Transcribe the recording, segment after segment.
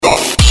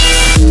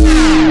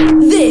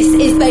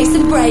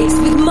Breaks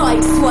with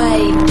Mike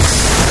Swain.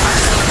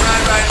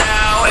 Right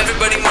now,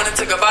 everybody wanna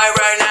take a bite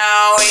right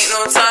now. Ain't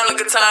no time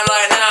like a time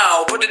like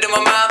now. Put it in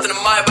my mouth and I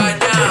might bite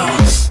down.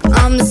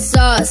 I'm the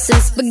sauce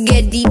and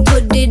spaghetti,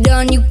 put it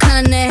on you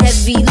kinda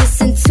heavy.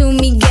 Listen to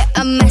me, get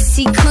a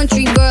messy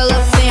country girl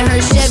up in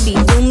her Chevy.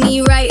 Do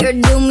me right or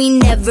do me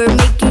never,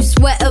 make you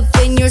sweat up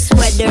in your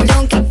sweater.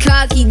 Don't get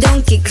cocky,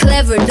 don't get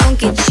clever, don't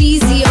get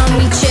cheesy on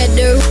me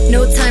cheddar.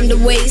 No time to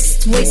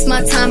waste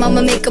my time,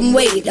 I'ma make them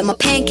wait. I'm a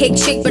pancake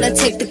chick, but I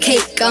take the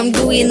cake. I'm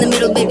gooey in the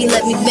middle, baby,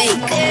 let me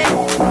bake.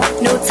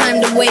 No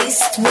time to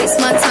waste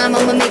my time,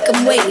 I'ma make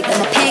them wait.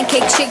 I'm a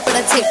pancake chick, but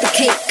I take the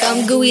cake.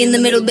 I'm gooey in the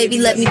middle, baby,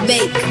 let me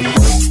bake.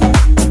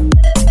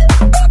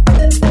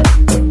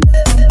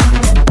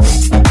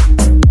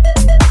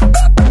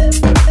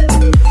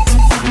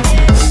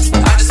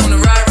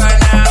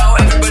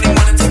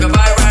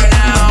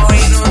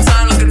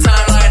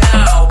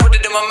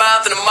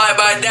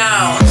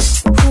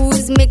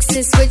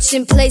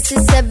 Switching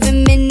places,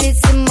 7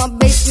 minutes in my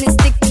basement.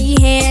 Sticky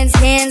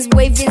hands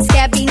waving,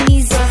 scabby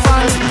knees up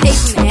on the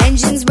pavement.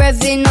 Engines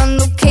revving on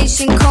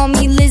location, call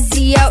me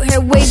Lizzie out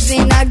here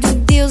waving. I do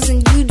deals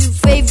and you do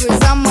favors,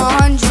 I'm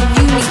 100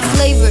 unique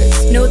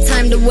flavors. No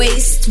time to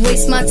waste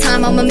my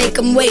time, I'ma make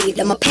them wait.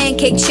 I'm a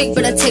pancake chick,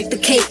 but I take the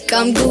cake.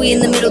 I'm gooey in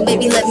the middle,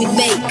 baby, let me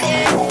bake.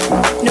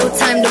 No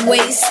time to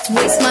waste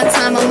my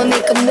time, I'ma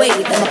make them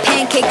wait. I'm a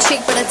pancake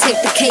chick, but I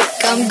take the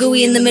cake. I'm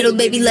gooey in the middle,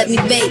 baby, let me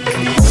bake.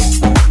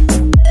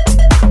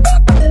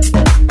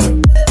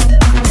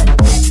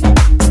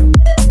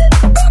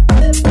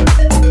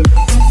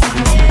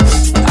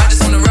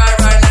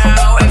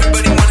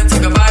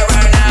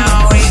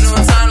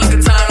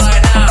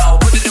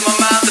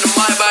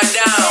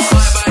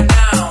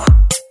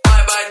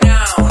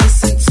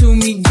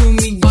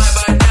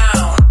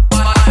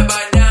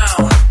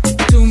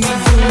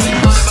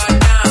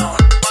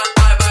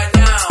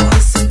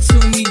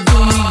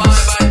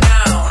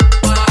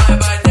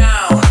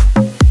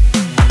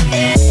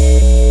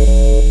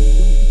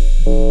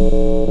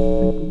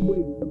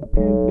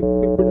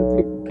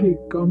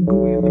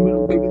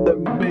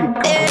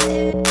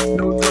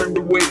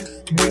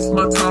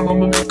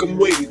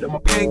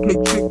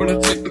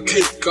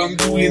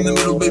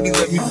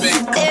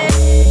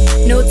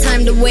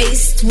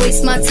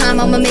 My time,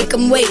 I'ma make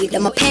them wait.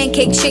 I'm a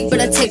pancake chick, but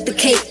I take the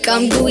cake.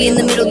 I'm gooey in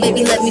the middle,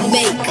 baby, let me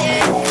bake.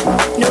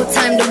 No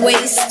time to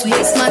waste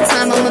my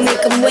time, I'ma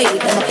make them wait.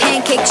 I'm a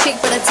pancake chick,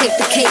 but I take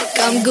the cake.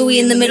 I'm gooey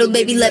in the middle,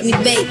 baby, let me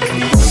bake.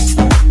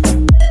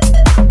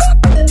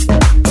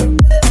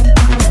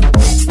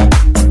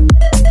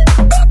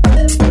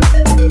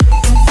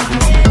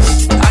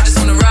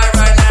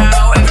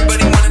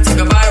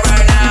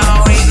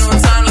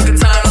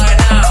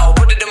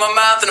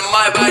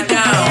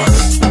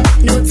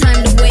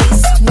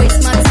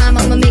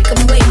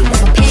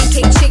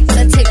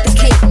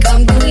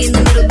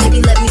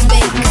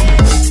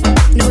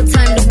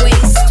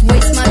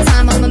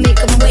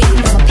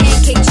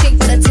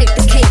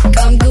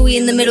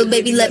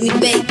 Baby, let me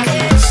bake.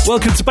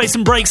 Welcome to Bass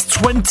and Breaks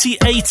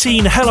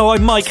 2018. Hello,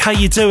 I'm Mike. How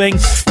you doing?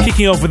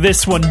 Kicking off with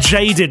this one,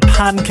 Jaded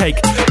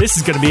Pancake. This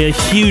is going to be a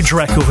huge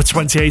record for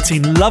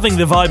 2018. Loving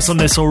the vibes on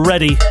this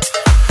already.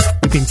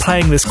 We've been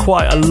playing this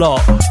quite a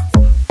lot.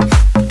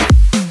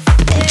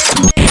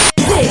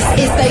 This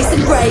is Bass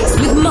and Breaks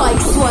with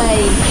Mike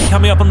Swain.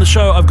 Coming up on the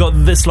show, I've got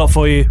this lot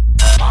for you.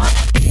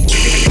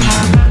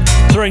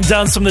 Throwing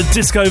down some of the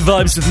disco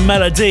vibes with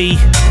Melody.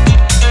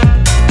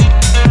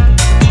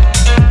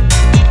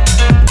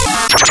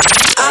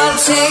 I'll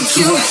take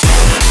you.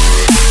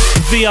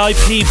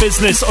 VIP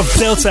Business of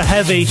Delta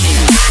Heavy.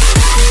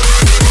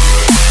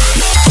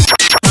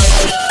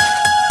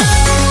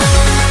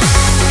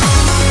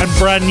 And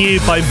brand new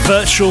by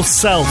Virtual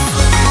Self.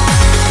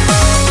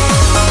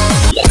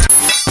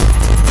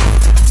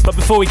 But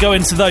before we go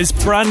into those,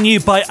 brand new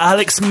by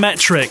Alex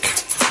Metric.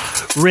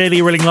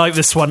 Really, really like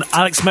this one.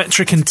 Alex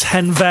Metric and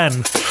Ten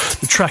Ven.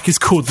 The track is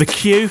called The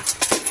Queue.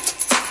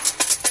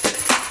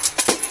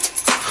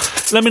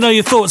 Let me know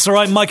your thoughts,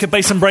 alright? Mike at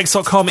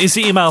bassandbreaks.com is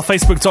the email.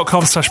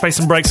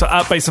 Facebook.com/bassandbreaks or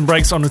at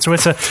bassandbreaks on the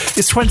Twitter.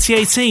 It's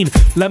 2018.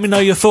 Let me know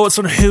your thoughts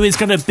on who is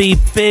going to be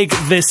big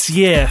this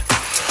year.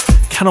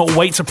 Cannot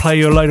wait to play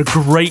you a load of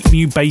great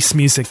new bass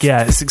music.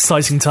 Yeah, it's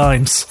exciting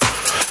times.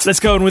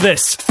 Let's go on with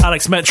this.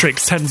 Alex Metric,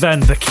 Ten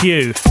Ven, The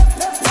Queue.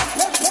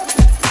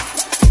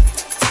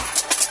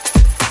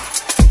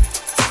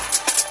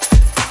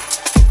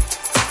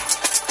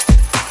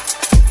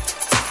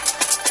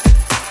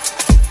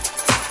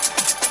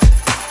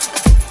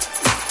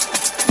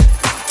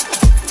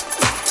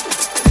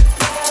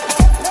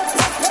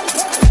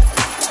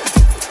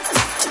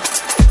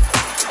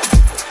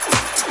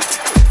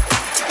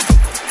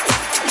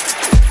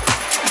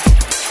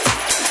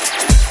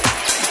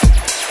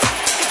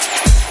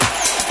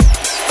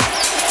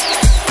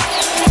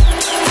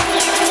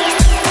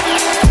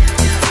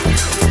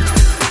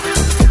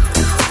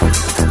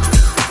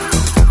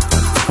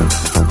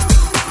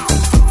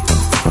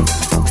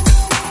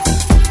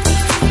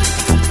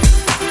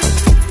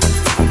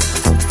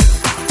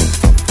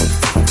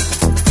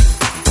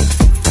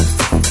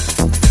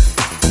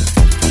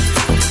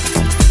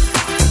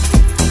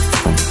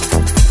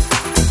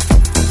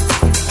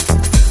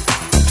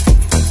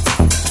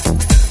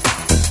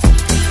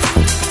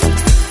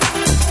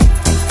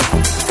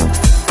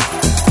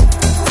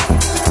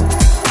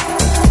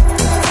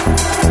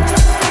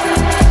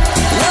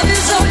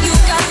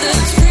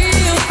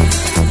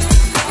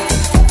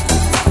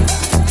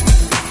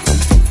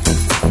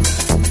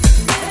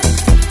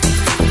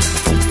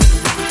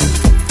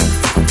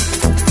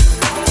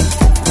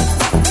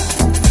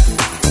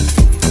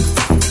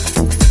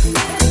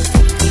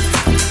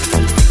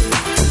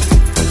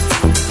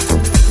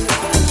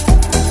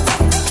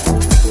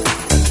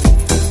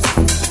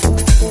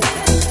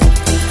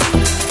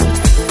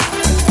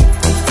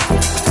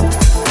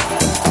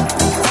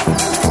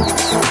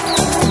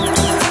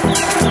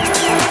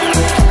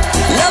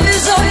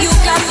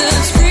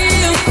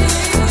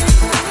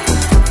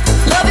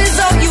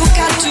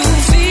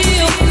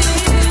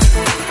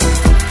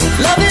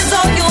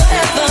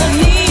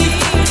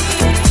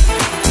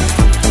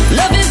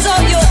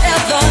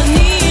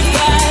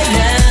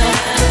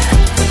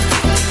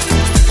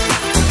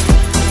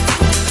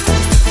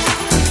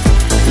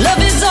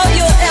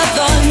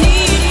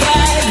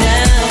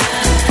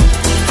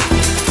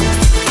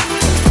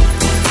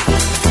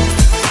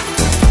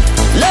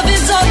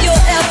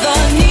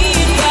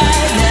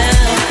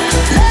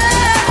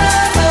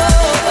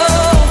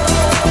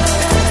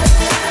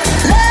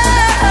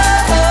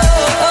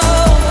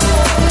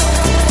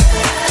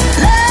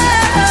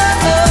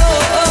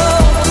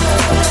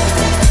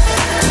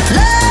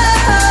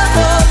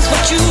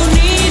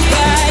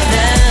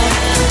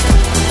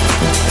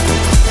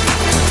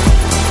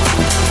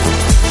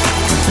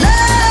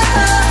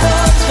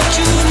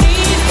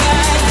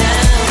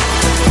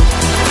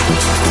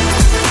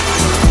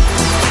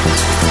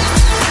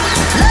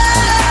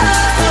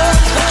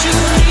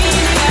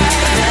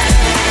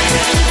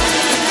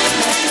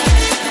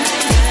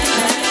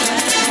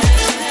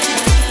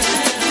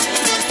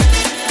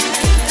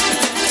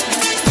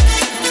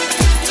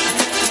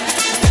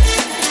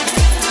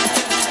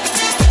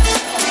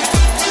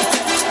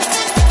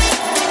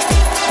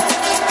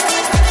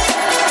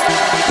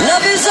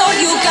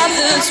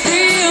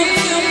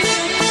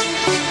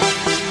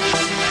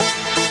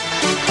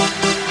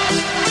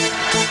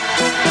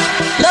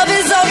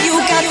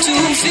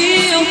 to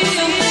feel.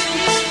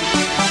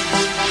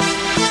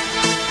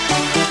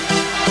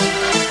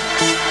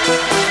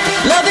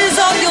 Love is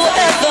all you'll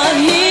ever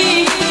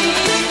need.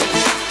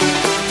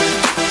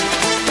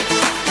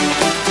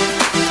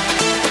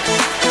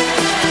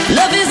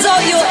 Love is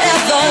all you'll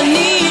ever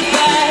need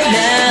right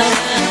now.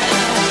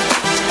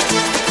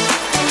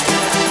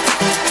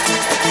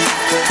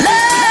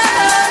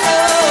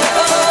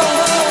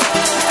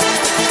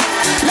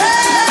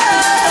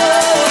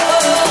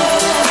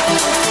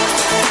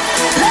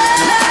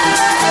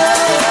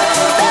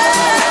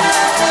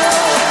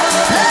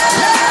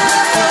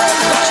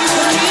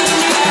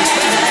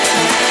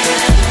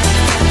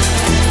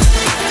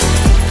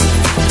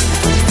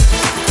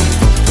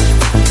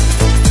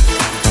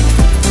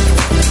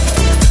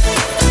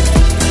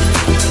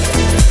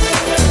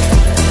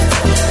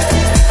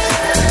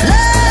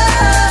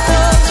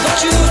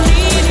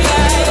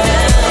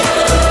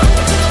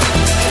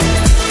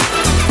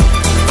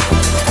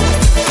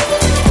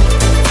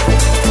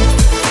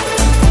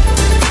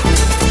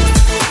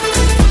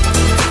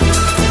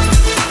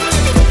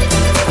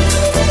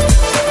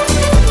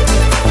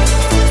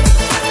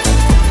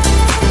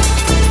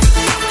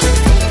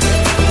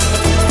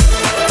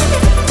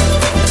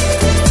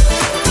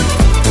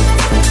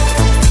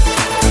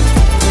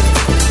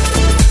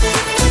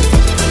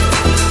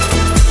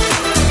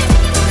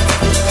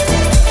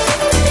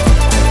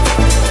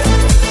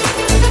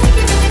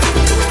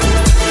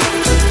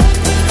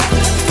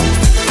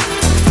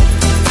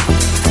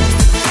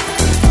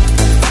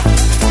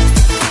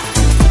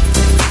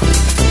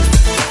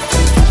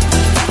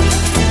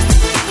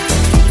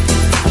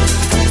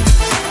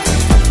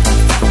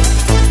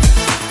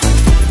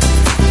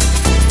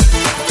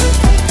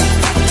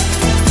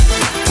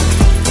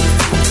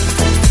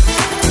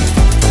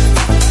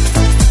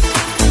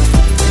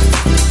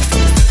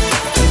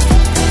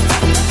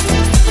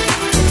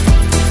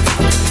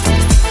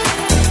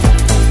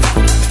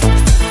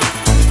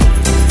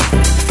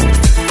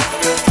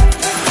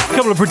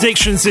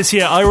 Predictions this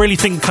year. I really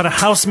think kind of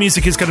house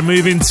music is going to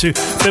move into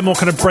a bit more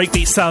kind of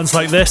breakbeat sounds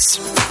like this.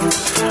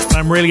 And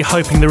I'm really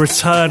hoping the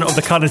return of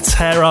the kind of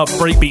tear up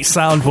breakbeat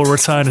sound will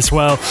return as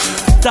well.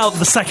 Doubt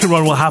the second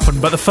one will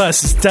happen, but the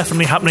first is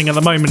definitely happening at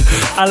the moment.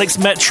 Alex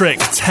Metric,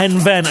 10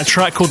 Ven, a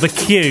track called The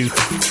Queue.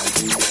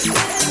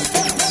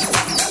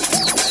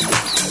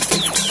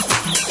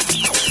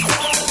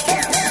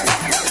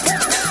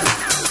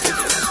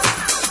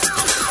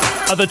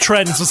 Other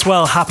trends as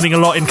well happening a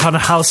lot in kind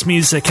of house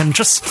music and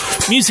just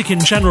music in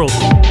general.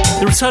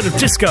 The return of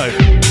disco.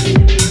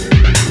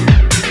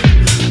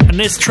 And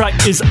this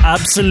track is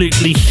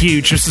absolutely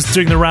huge. This was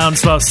doing the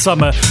rounds last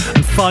summer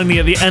and finally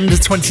at the end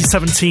of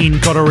 2017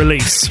 got a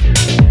release.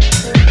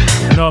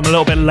 I know I'm a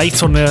little bit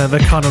late on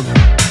the kind of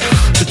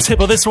the tip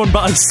of this one,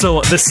 but I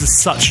thought this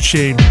is such a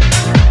tune.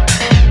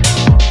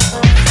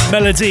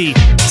 Melody,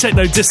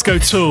 Techno Disco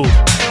Tool.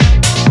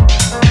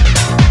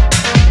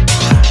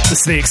 This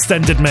is the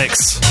extended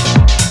mix.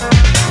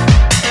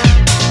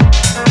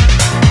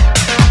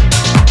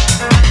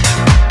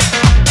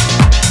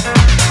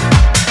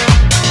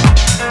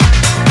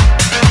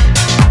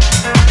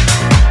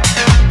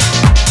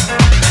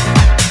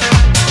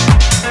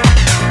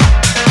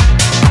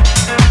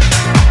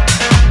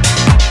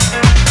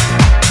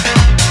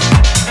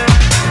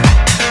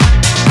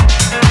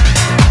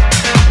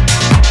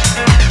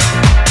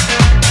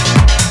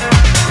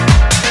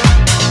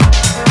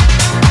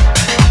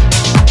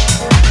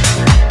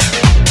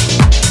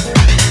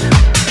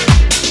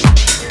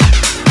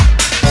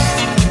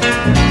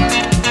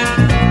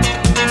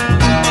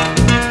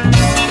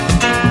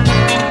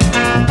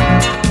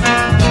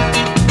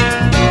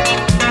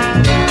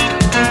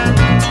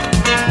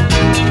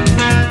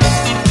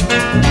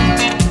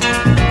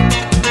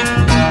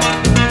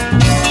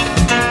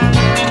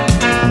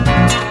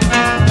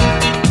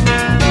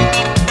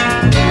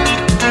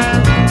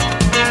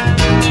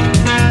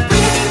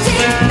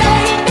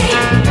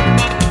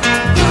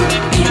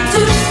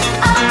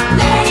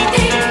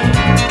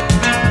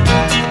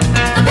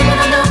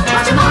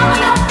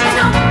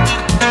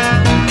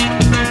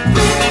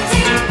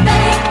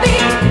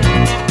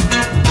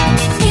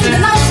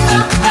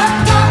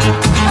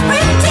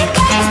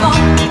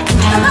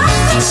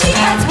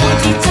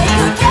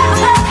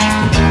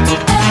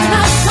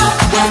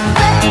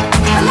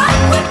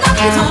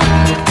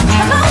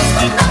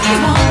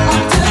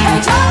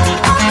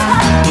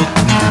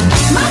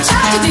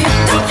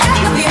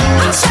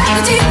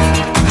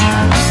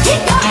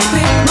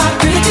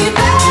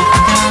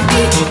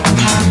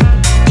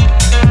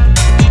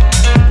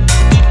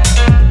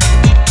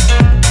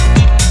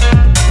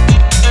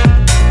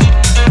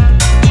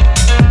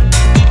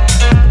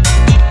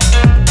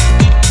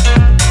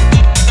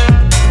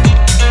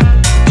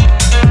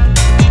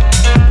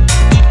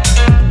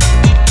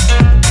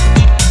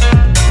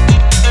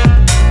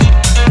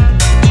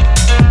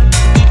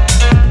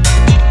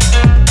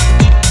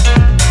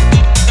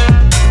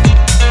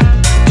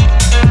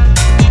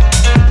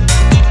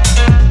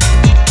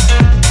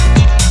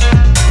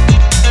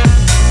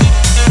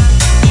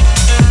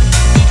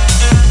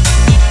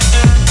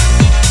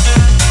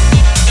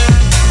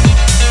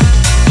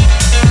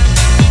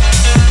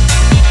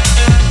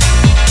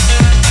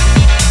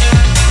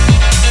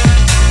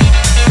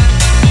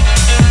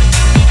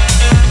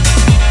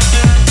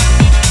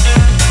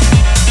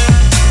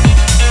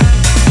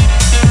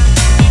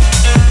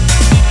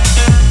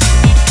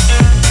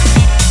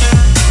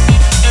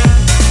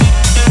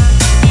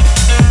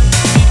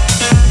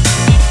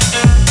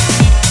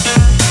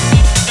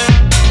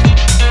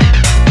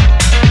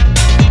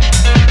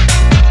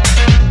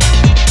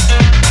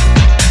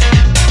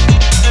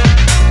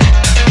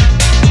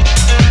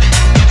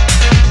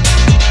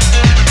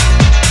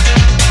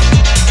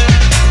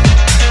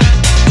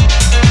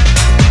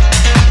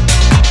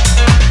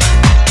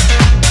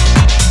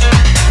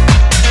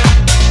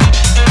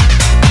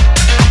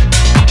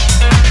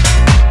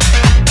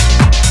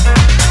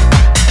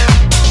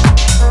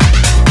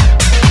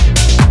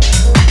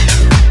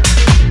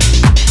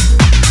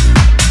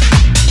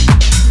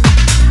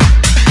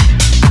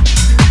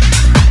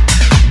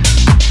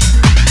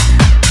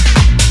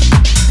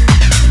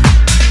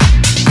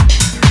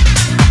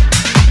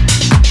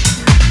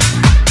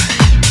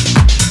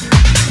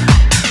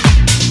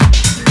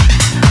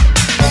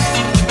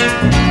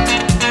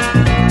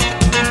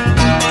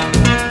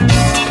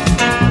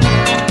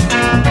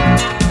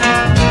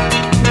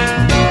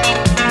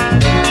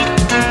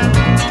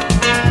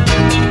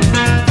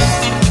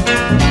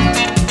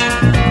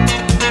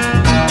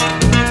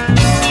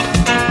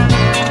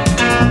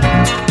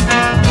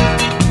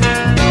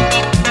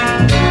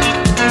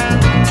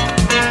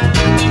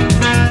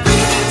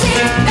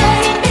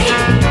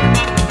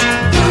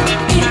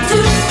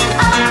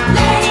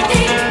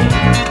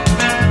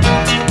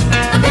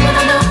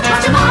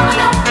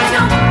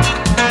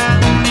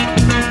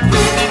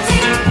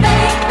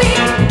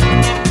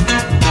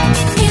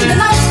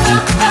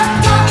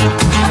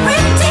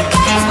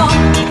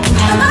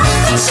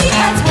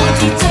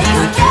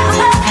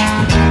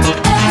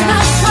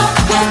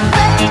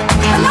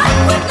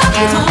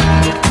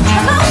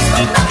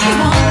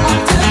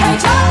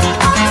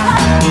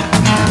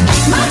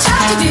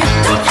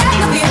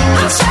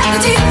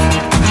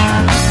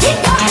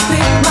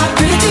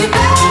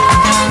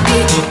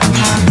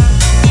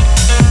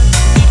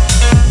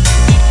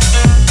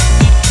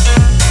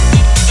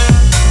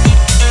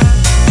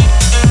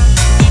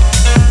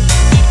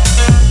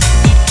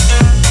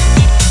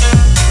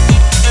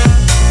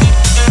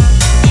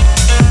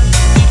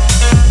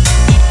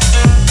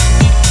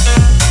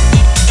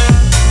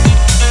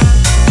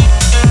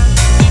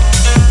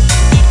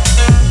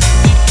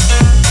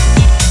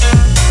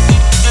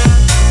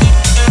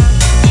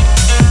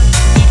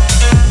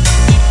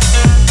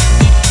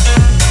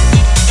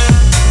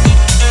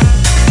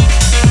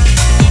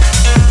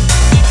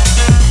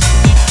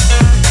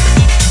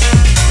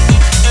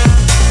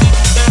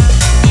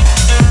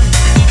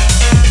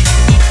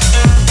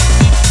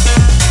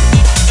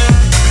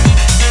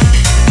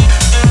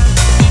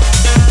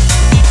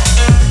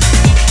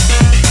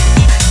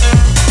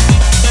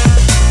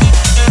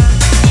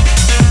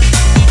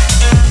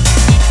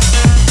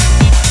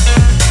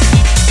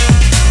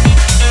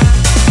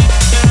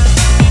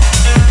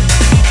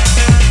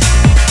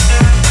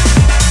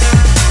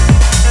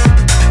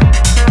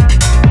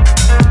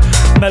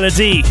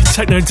 Melody,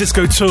 Techno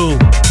Disco Tool.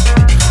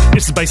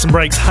 It's the Bass and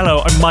Breaks.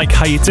 Hello, I'm Mike.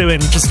 How you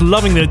doing? Just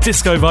loving the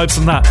disco vibes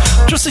on that.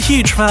 Just a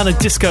huge fan of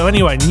disco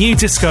anyway. New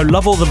disco,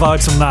 love all the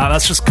vibes on that.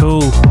 That's just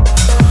cool.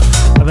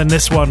 And then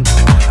this one,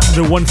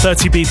 the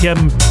 130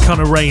 BPM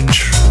kind of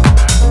range.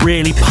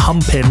 Really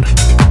pumping.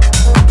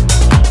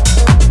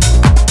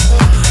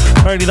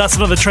 Apparently that's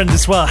another trend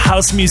as well.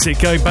 House music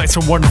going back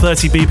to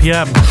 130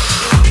 BPM.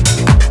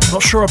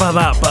 Not sure about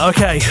that, but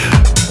okay.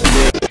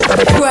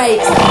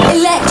 Breaks,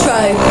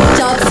 electro,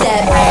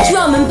 dubstep,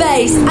 drum and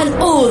bass, and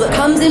all that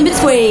comes in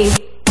between.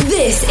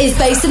 This is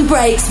Bass and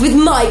Breaks with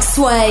Mike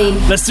Swain.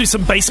 Let's do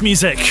some bass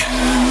music.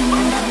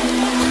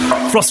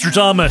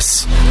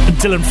 Flostradamus and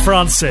Dylan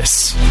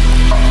Francis.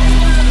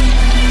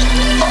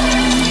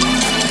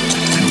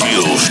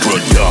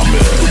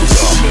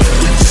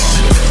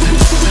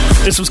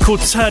 This was called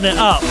Turn It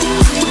Up.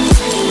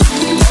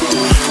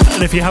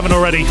 And if you haven't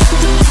already,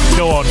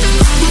 go on,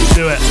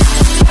 do it.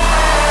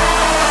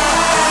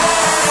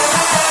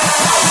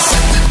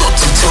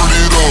 Turn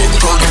it up,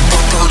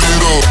 turn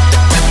it up.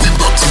 We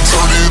about to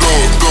turn it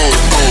up, go,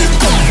 go.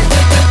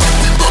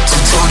 We about to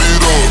turn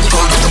it up,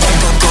 turn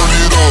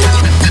it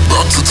up. We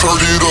about to turn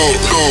it up,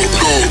 go,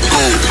 go, go,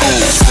 go,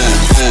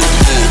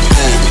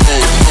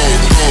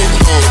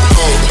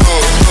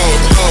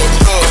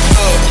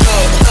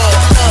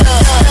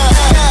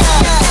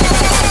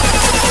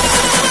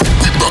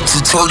 We about to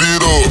turn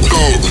it up,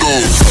 go, go.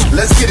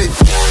 Let's get it.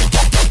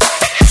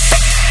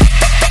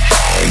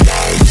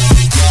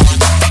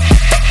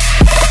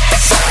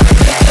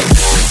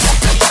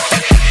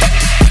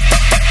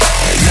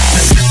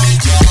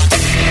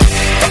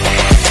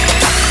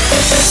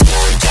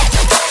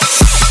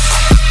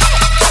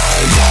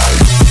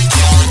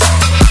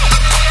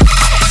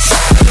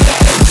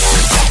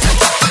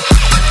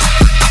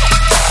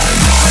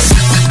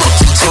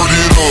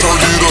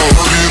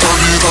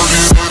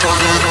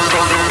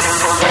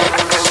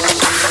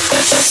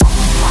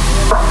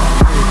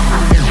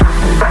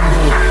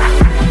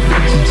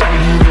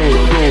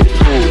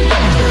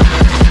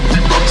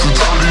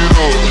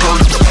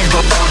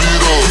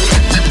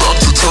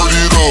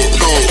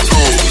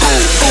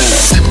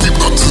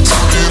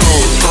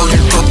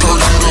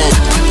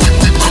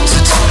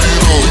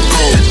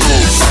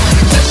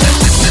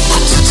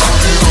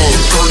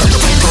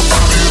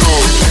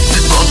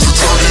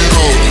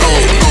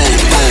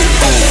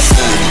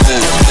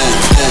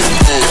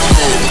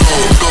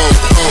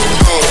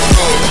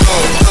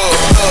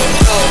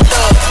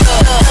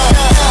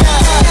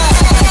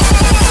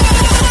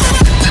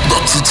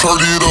 Turn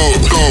it up,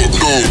 go,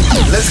 go.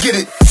 Let's get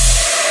it.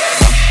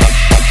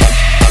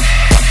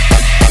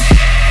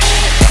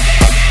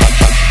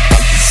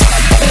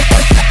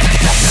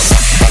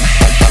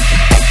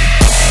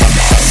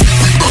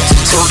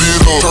 Turn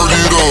it up, turn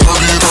it up,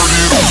 turn it, turn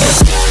it up.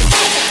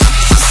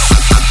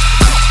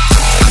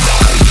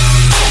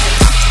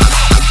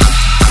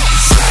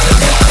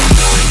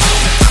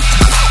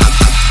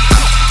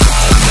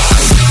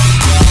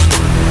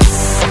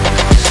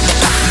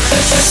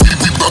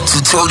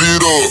 Turn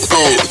it up,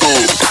 go, go.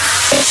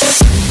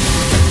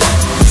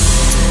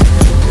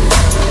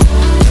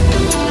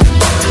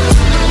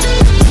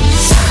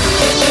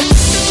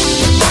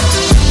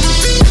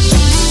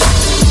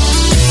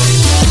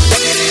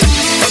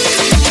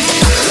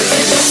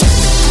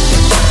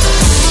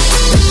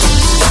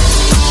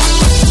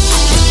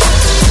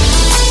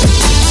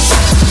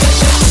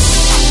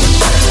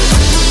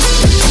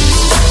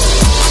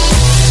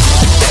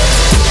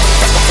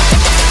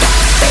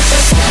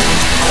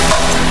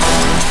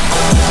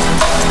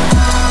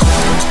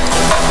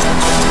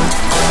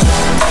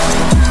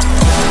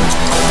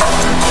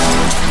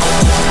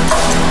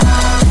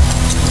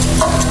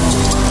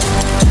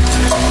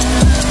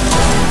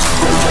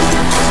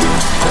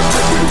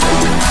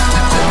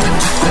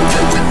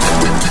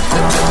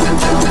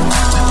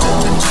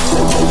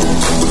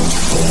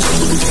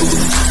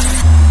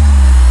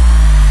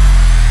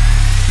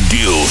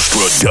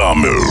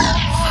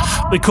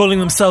 They're calling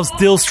themselves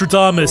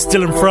Dilstradamus,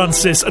 Dylan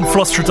Francis and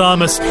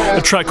Flostradamus,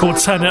 a track called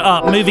Turn It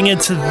Up. Moving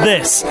into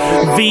this,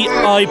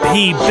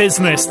 VIP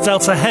Business,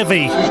 Delta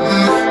Heavy, a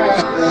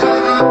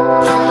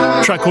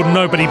track called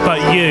Nobody But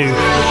You.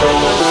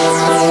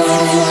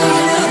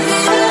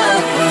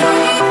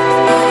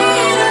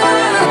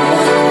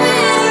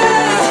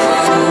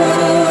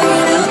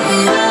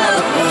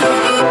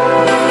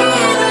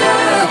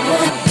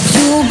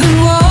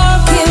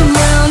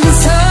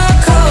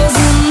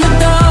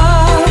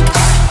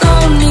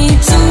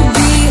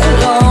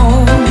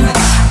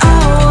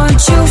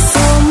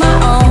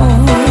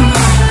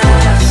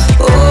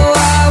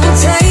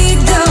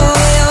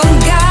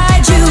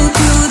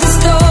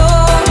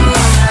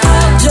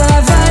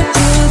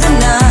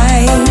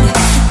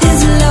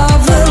 This love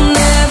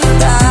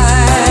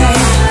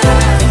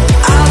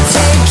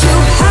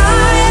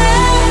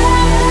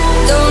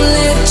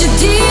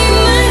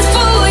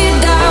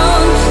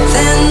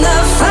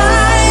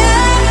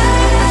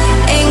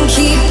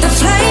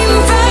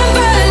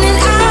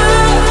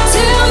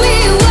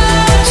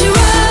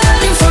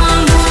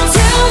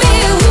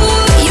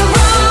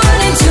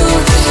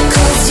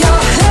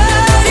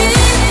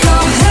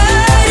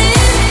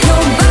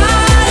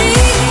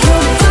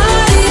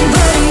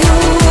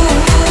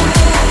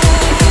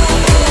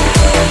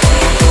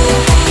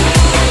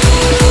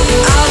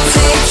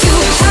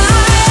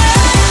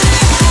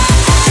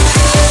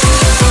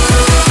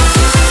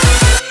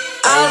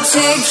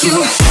take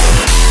you.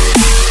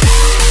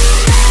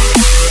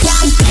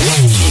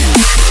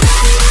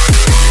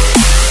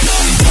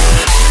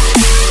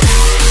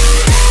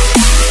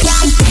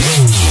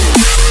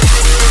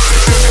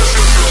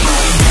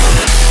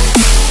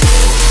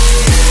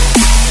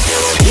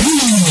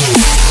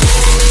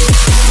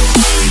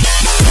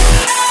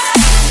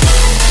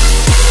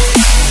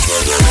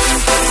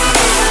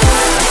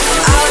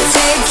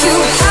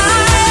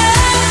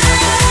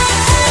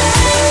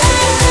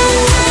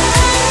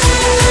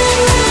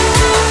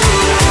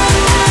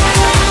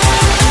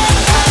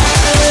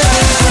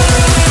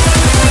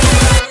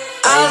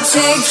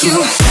 Take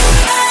you.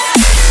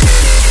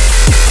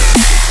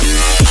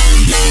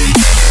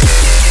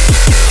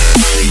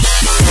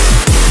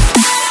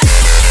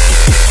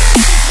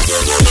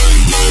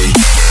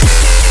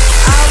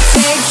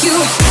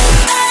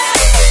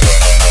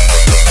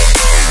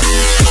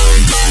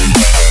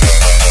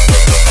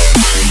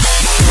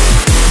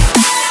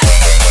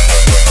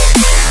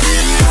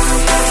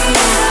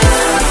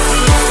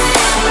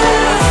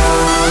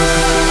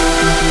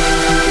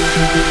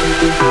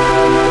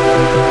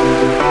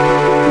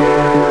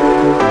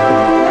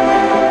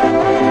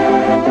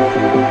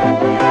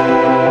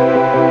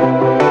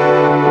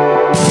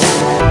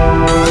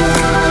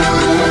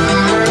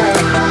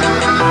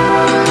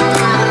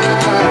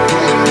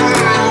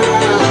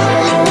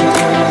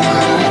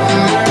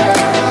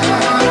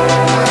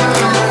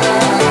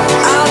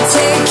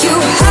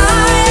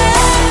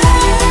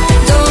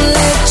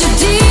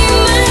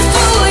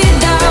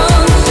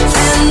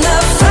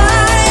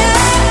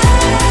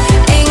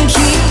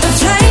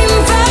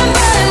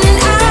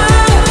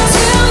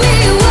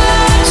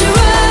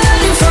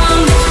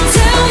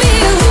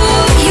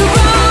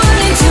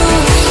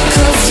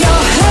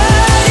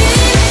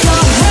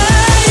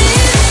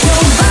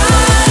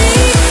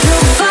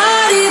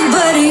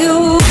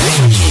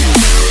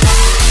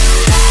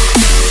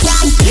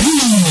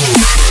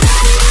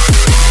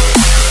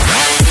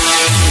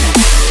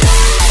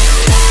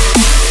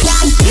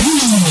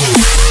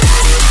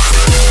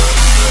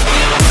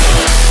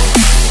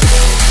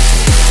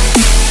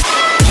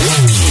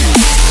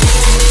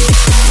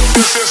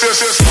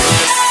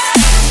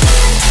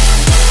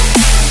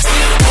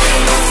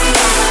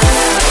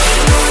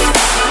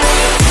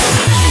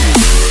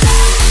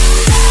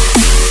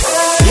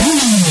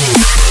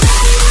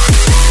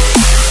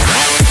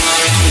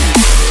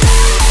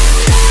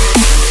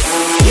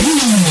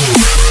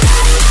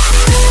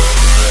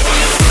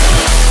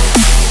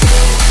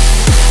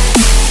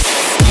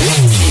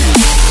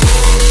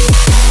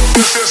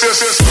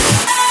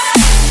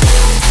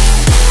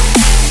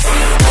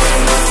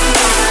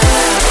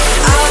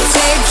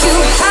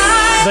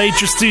 They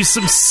just do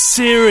some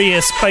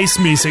serious bass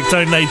music,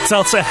 don't they?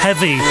 Delta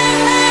Heavy.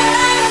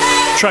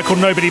 Track called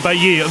Nobody But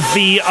You,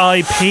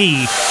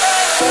 VIP.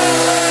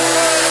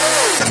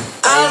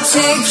 I'll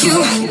take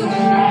you.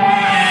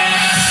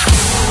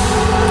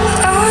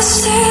 I'll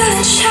steal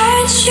and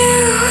change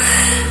you.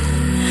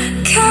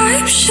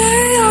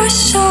 Capture your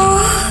soul.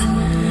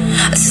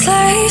 A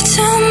slave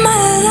to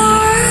my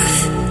love.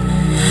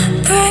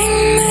 Bring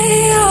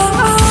me your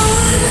all.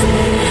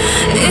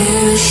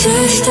 It's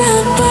just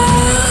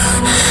about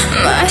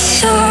my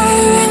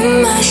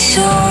sorrow, my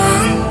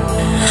song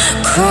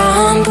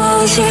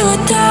crumbles you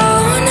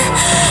down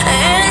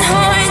and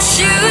haunts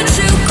you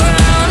to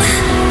ground.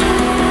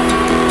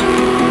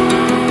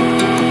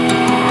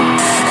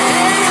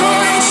 And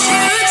haunts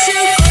you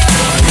to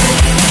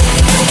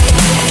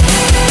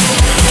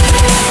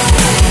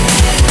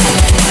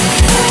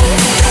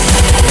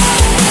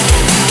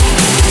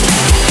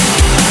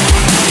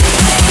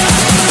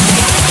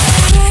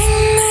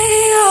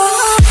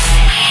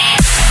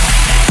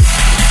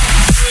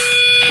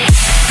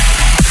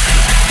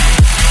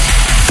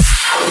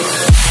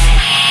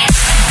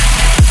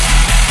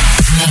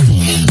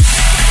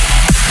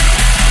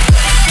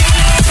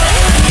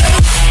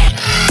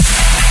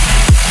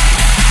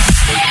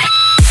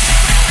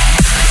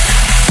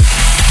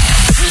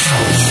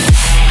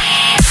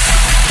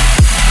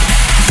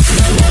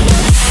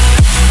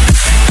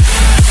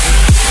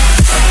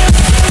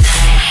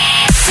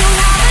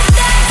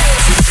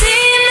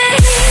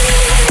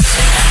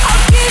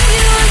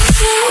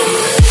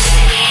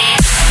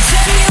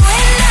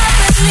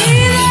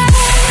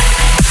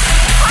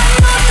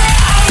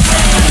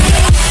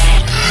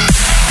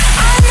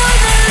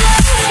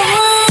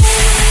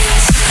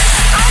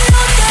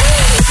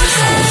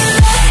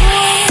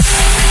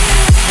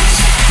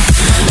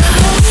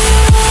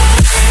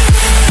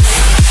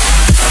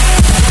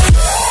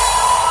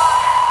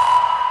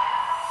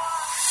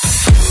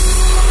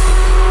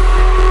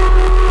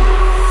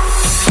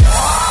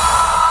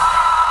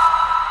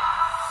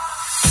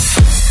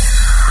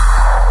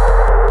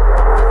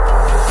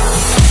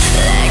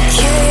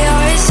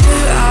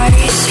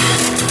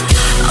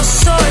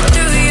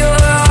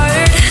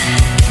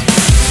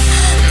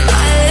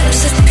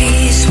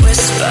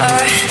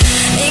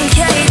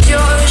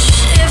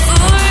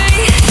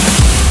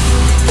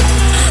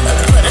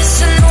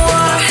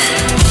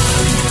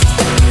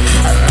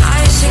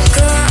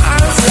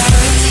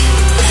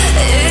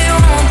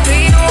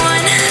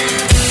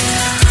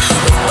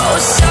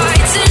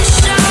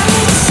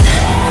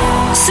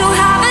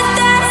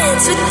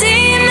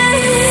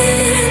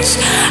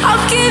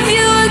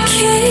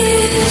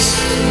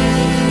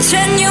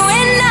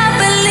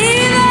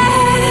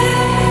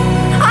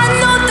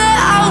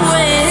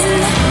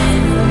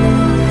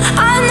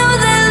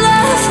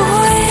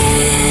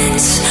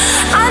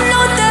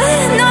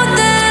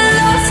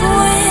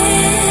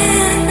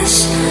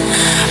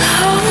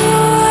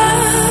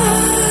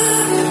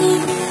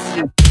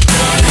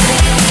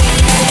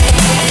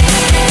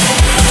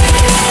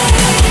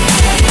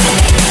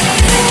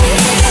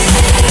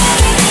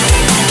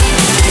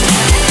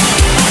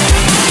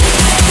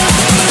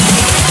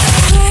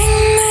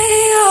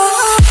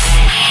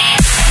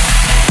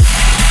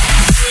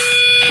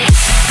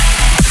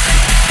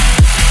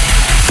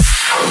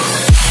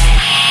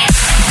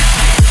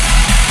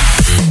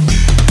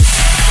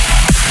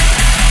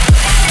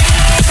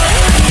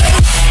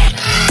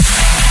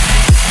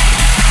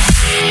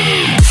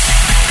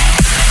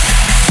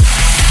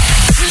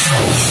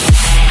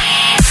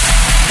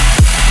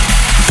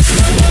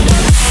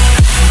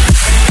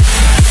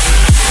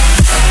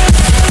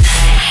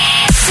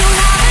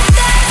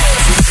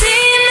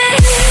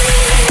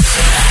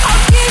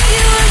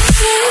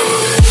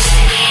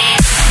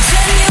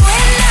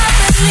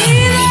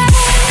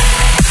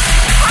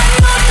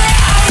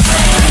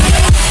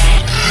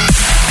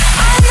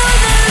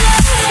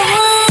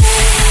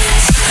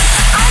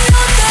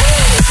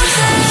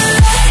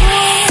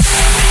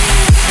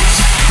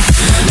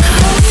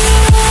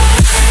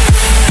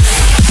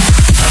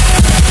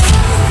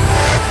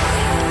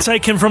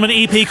taken from an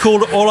EP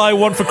called All I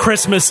Want for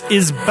Christmas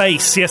Is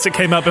Bass. Yes, it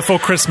came out before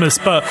Christmas,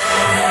 but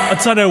I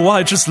don't know why,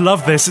 I just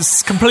love this.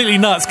 It's completely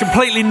nuts,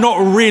 completely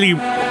not really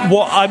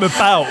what I'm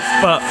about,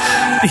 but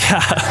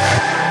yeah.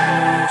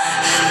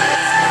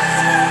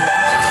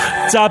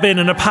 Dabin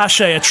and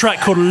Apache, a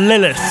track called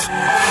Lilith.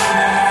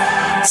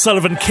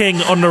 Sullivan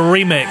King on the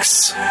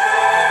remix.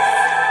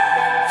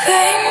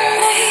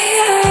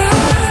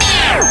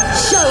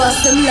 Show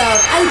us some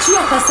love and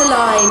drop us a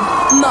line.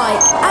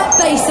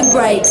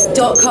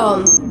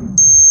 Mike@bassandbreaks.com.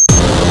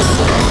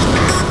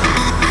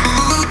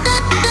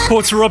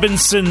 Porter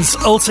Robinson's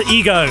Alter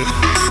Ego,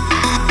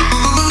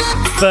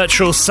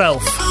 Virtual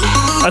Self.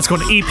 That's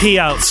got an EP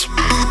out.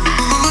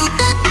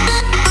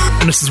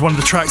 And this is one of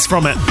the tracks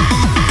from it.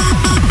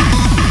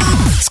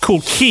 It's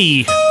called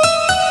Key.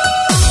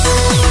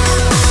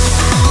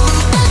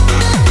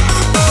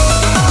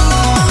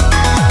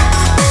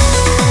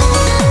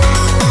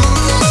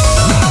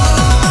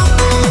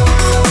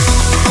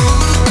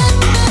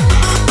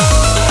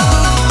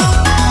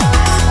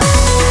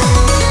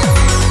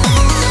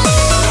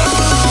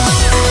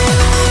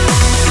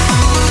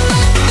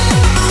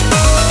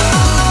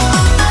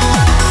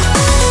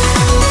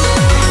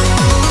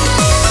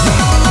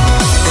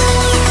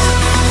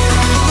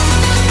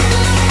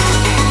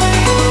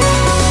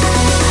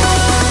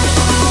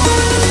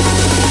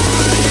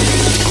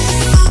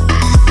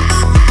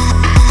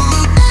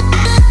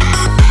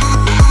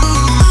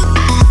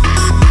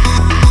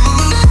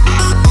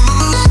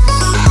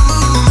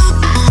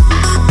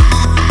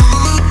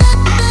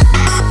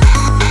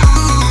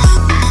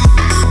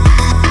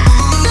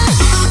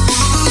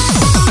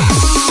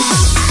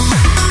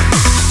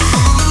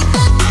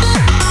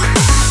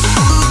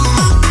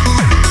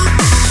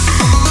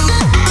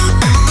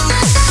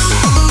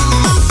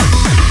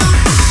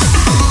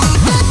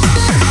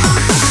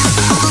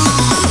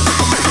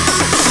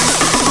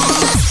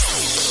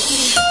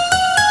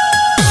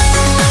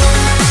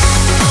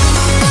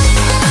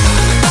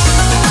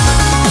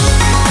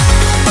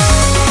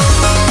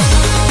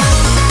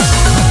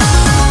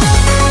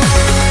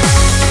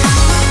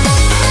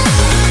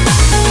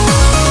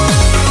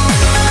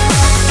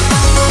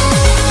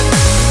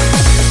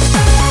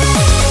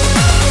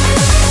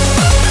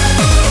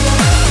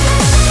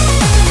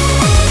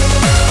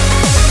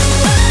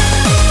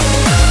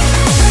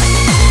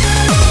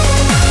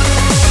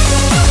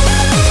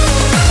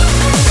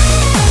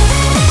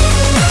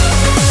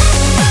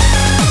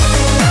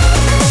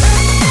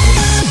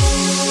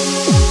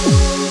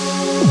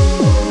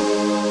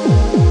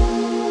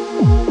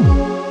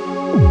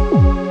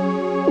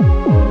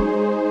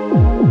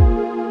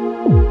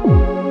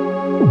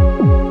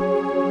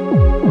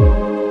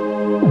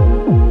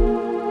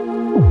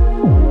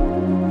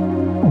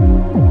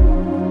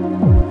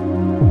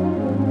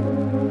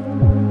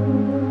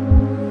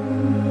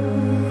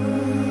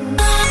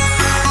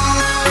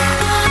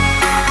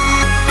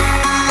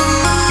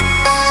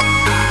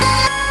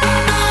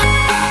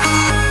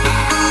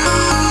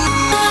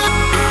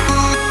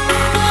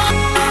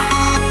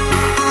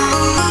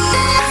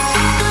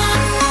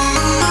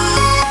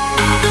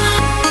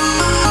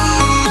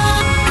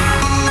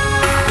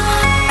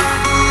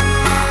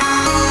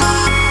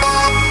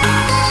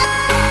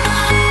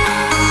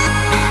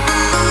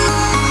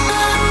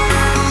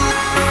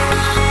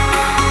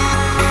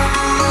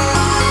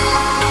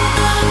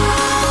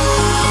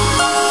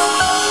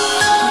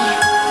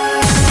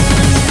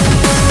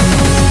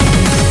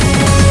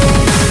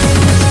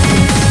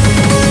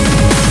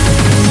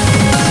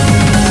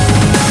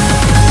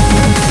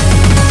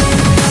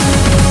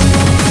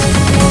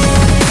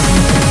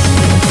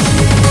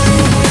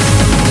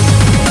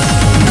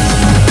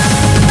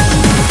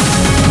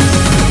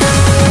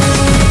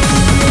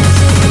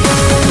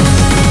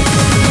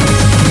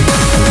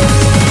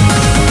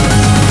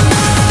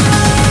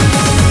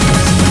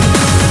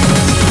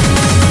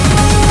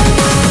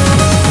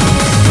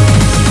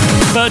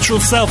 Virtual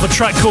Self, a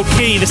track called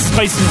Key. This is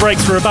Bass and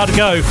Breaks. We're about to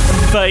go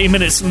 30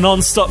 minutes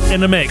non-stop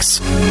in the mix.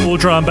 All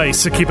drum and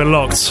bass, so keep it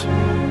locked.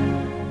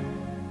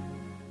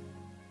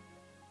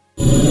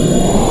 This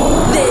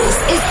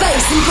is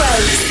Bass and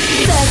Breaks.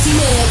 30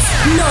 minutes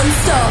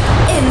non-stop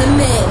in the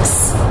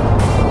mix.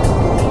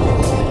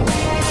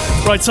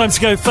 Right, time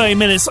to go 30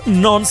 minutes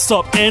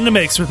non-stop in the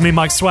mix with me,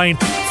 Mike Swain.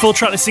 Full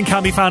track listing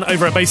can be found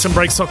over at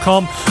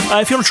bassandbreaks.com.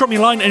 If you want to drop me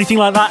a line, anything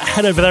like that,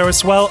 head over there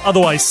as well.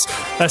 Otherwise,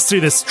 let's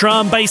do this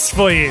drum and bass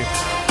for you.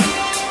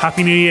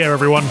 Happy New Year,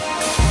 everyone.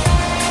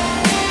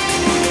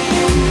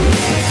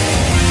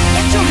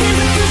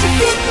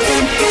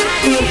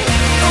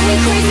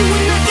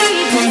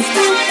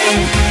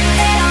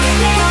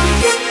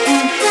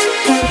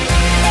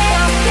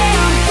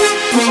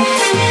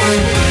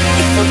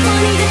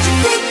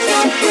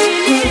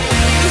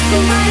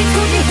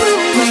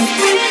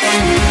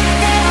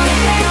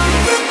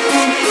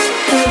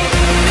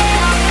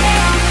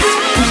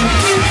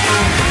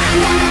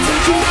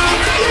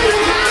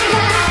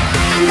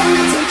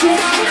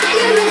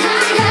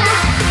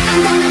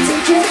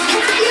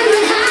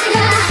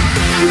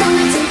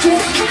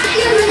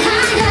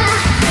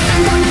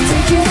 I'm gonna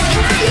take you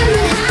higher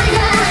and higher.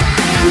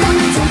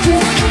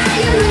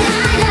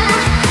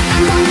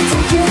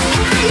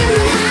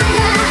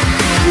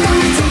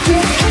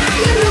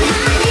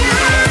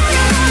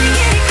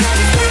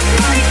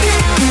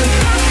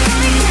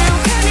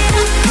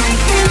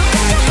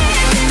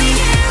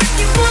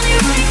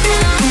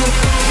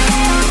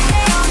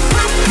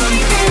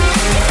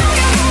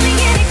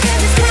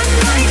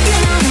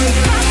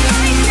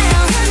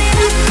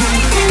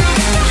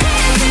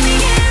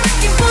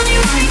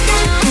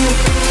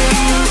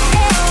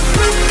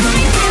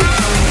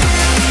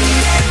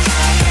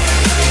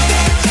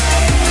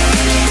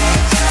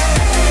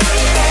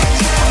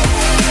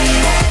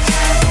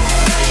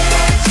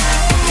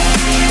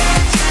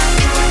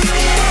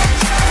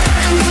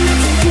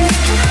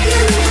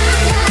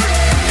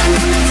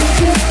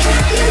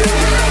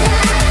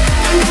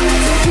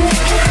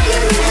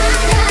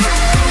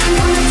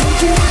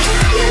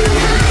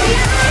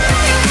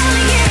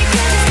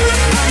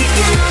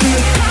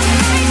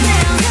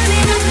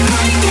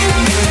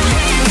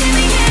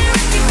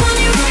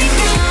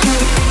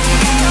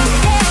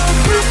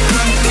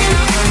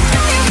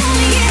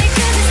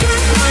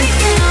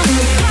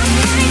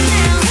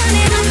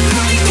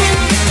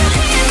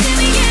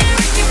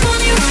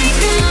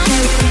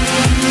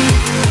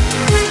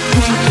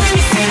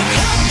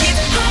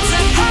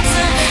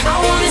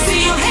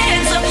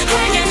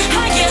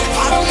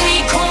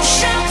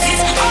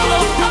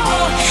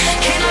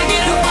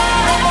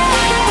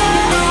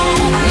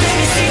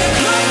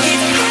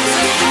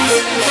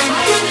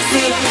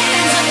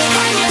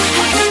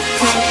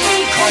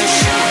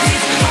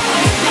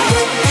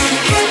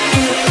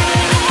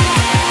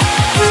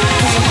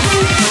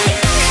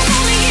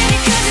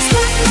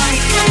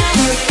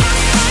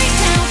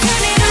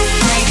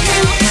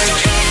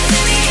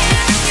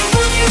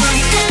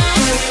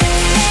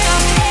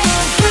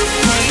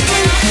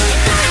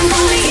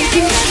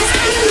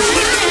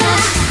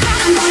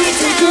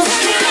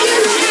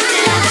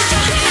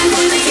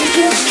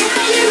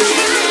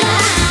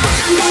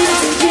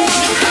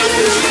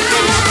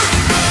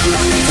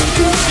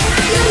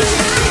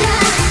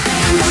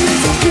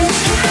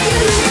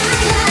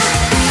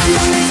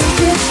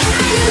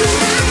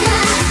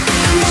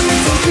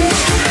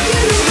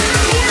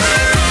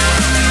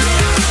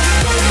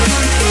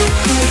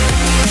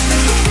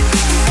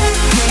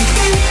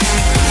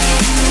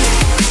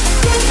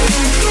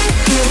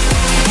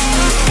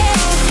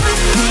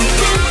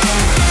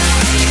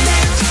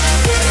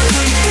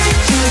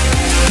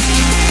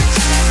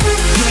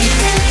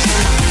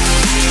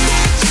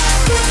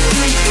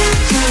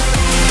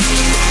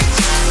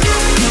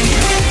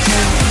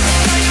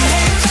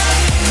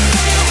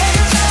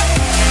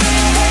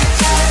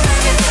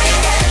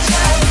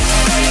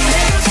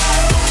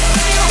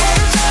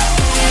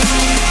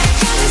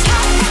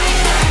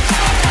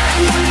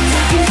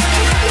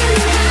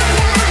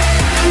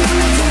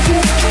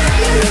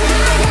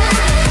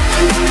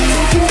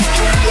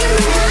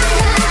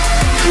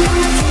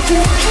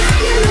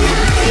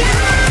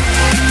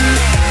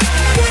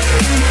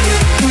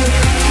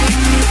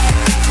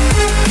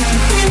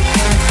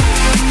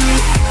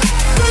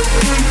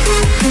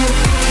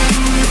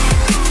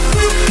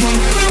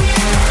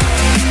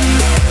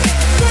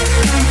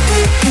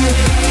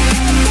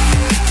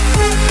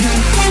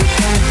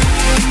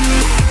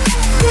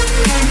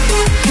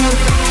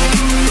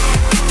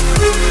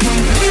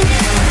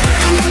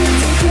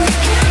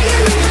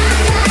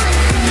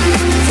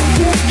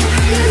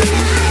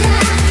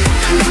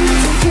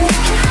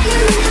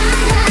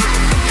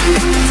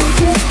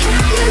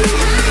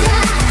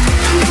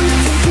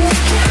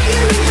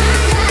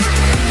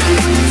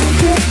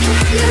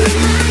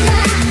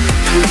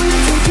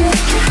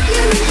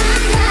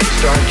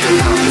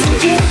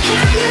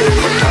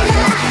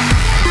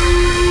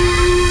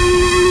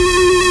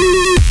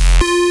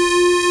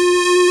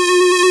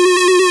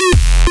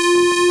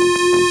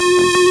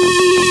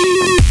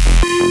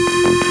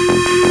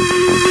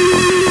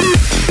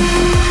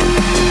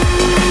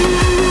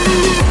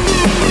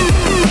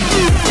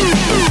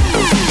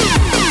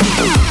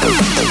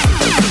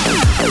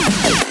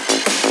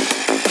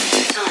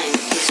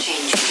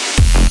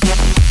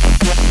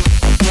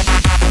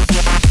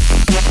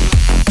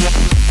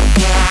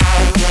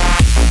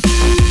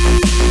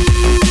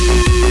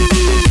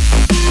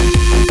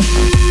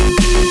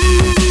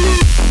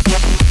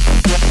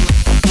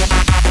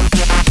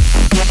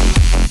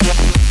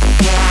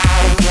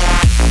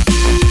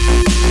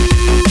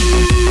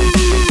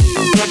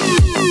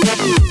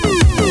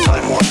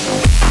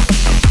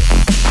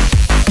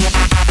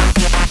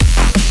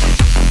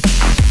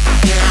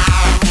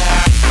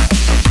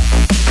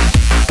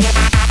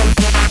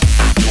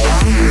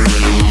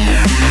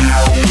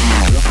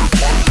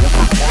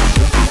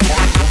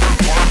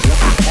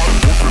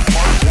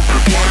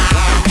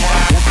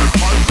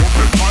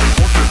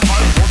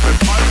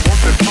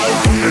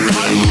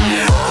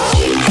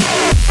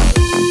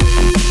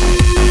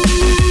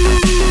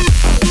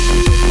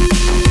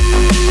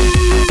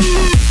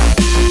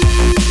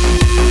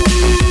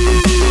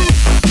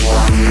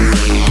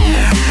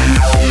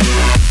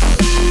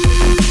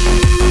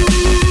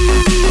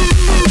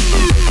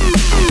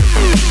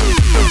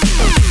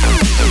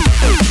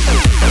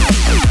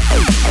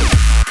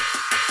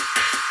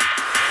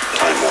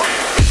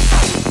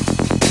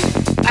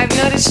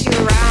 noticed you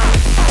around.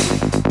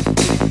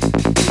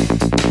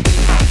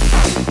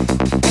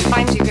 I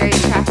find you very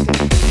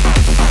attractive.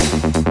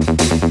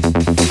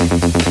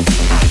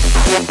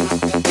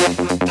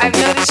 I've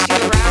noticed you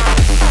around.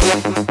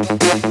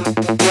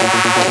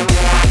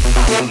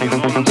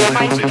 I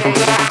find you very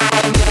attractive.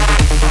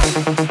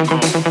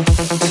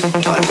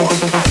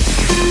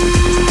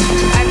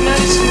 I've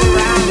noticed you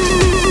around.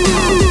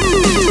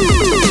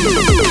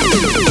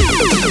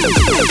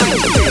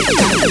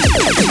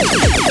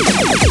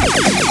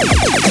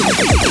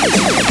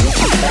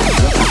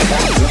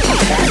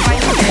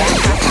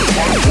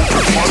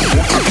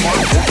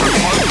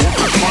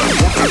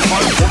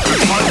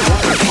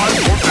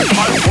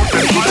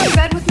 Can you go to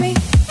bed with me?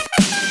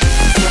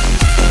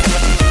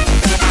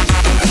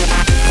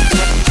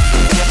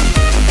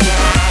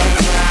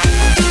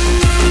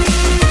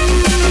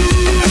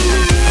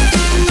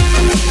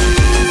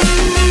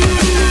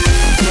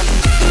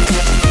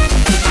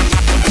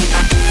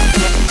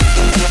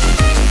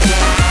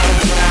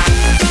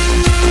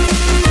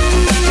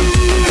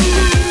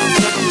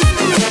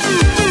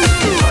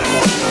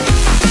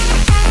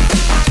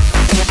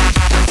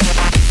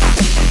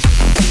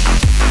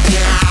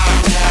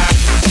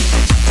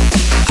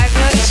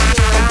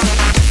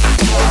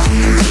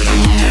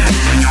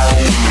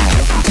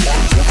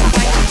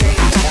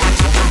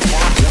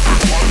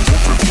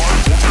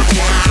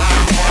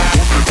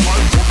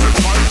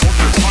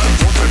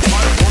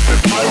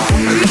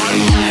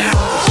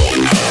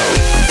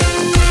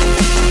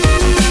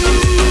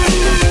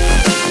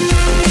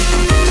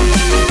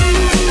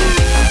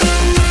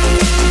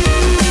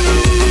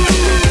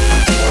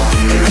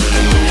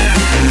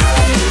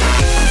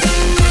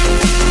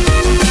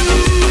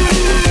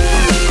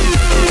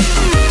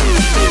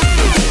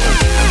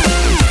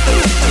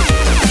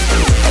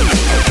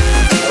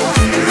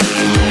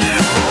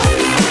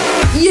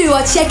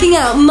 Checking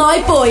out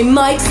my boy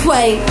Mike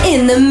Swain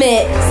in the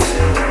mix.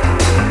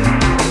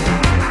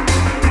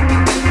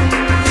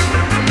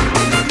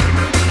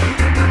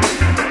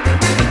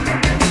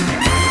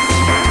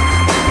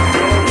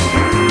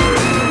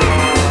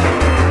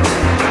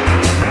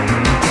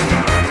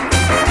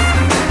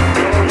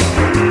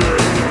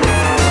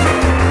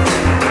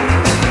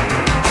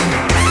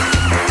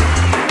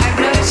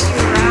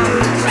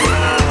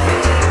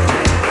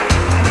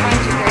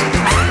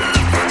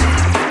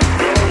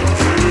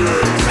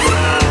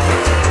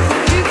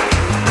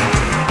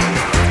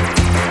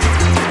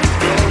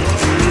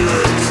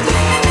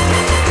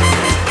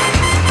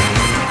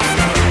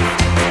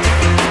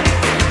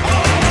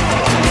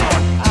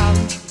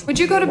 Would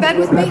you go to bed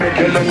with me? Let me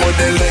kill them with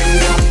the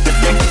lingua.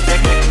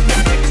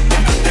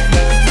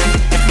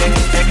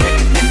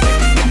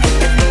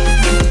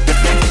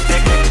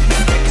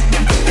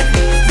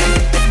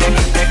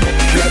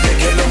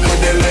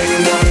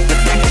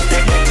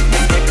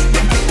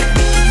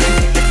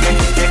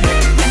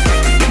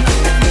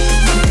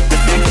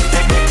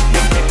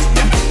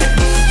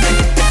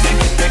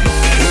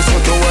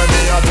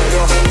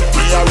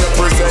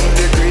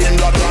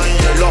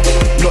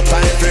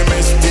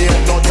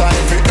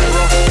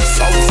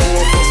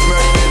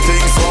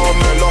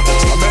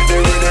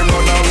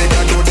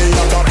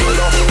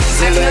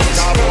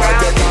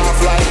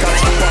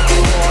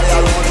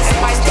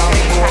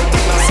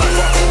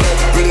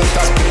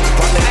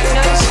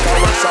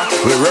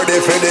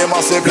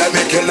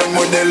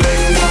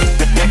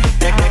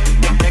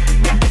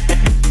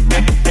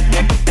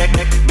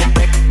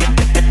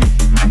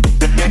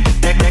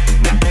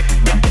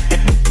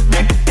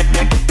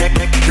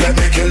 Let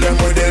me kill them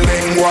with the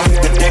lingua.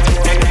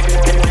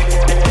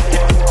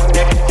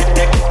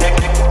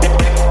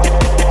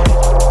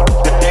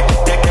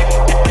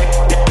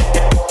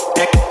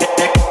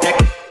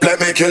 Let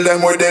me kill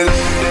them with the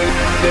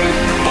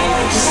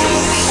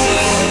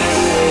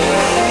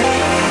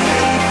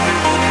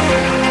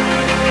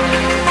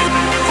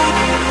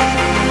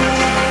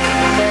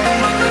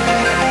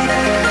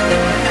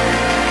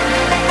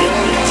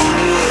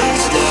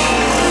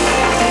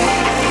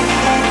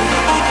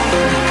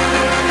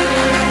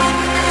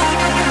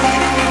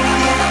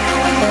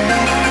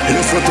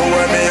Listen to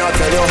what me I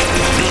tell you.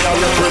 Me I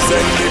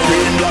represent the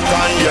green, black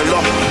and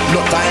yellow.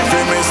 No time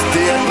for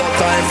mistake, no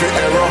time for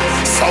error.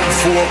 Some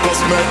focus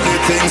make the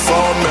thing so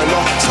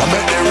mellow. So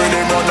make the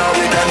rhythm run now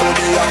we can do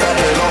the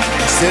acapella.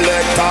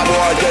 Select a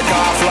boy, take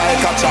off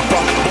like a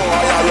chopper.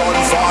 Boy I run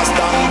fast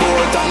and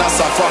bolt and a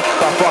suffer.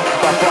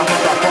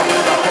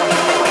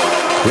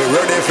 We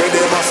ready for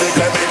the massive,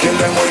 let me kill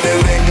them with the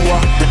lingua.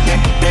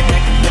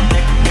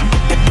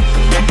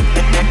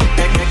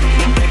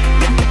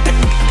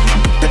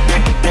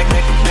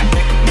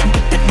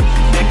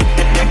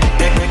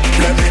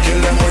 Let me kill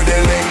them with the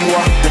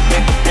lingua.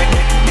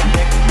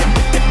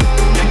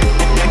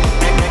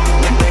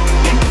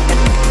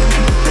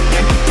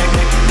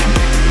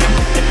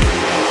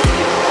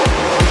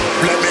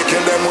 Let me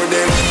kill them with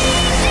the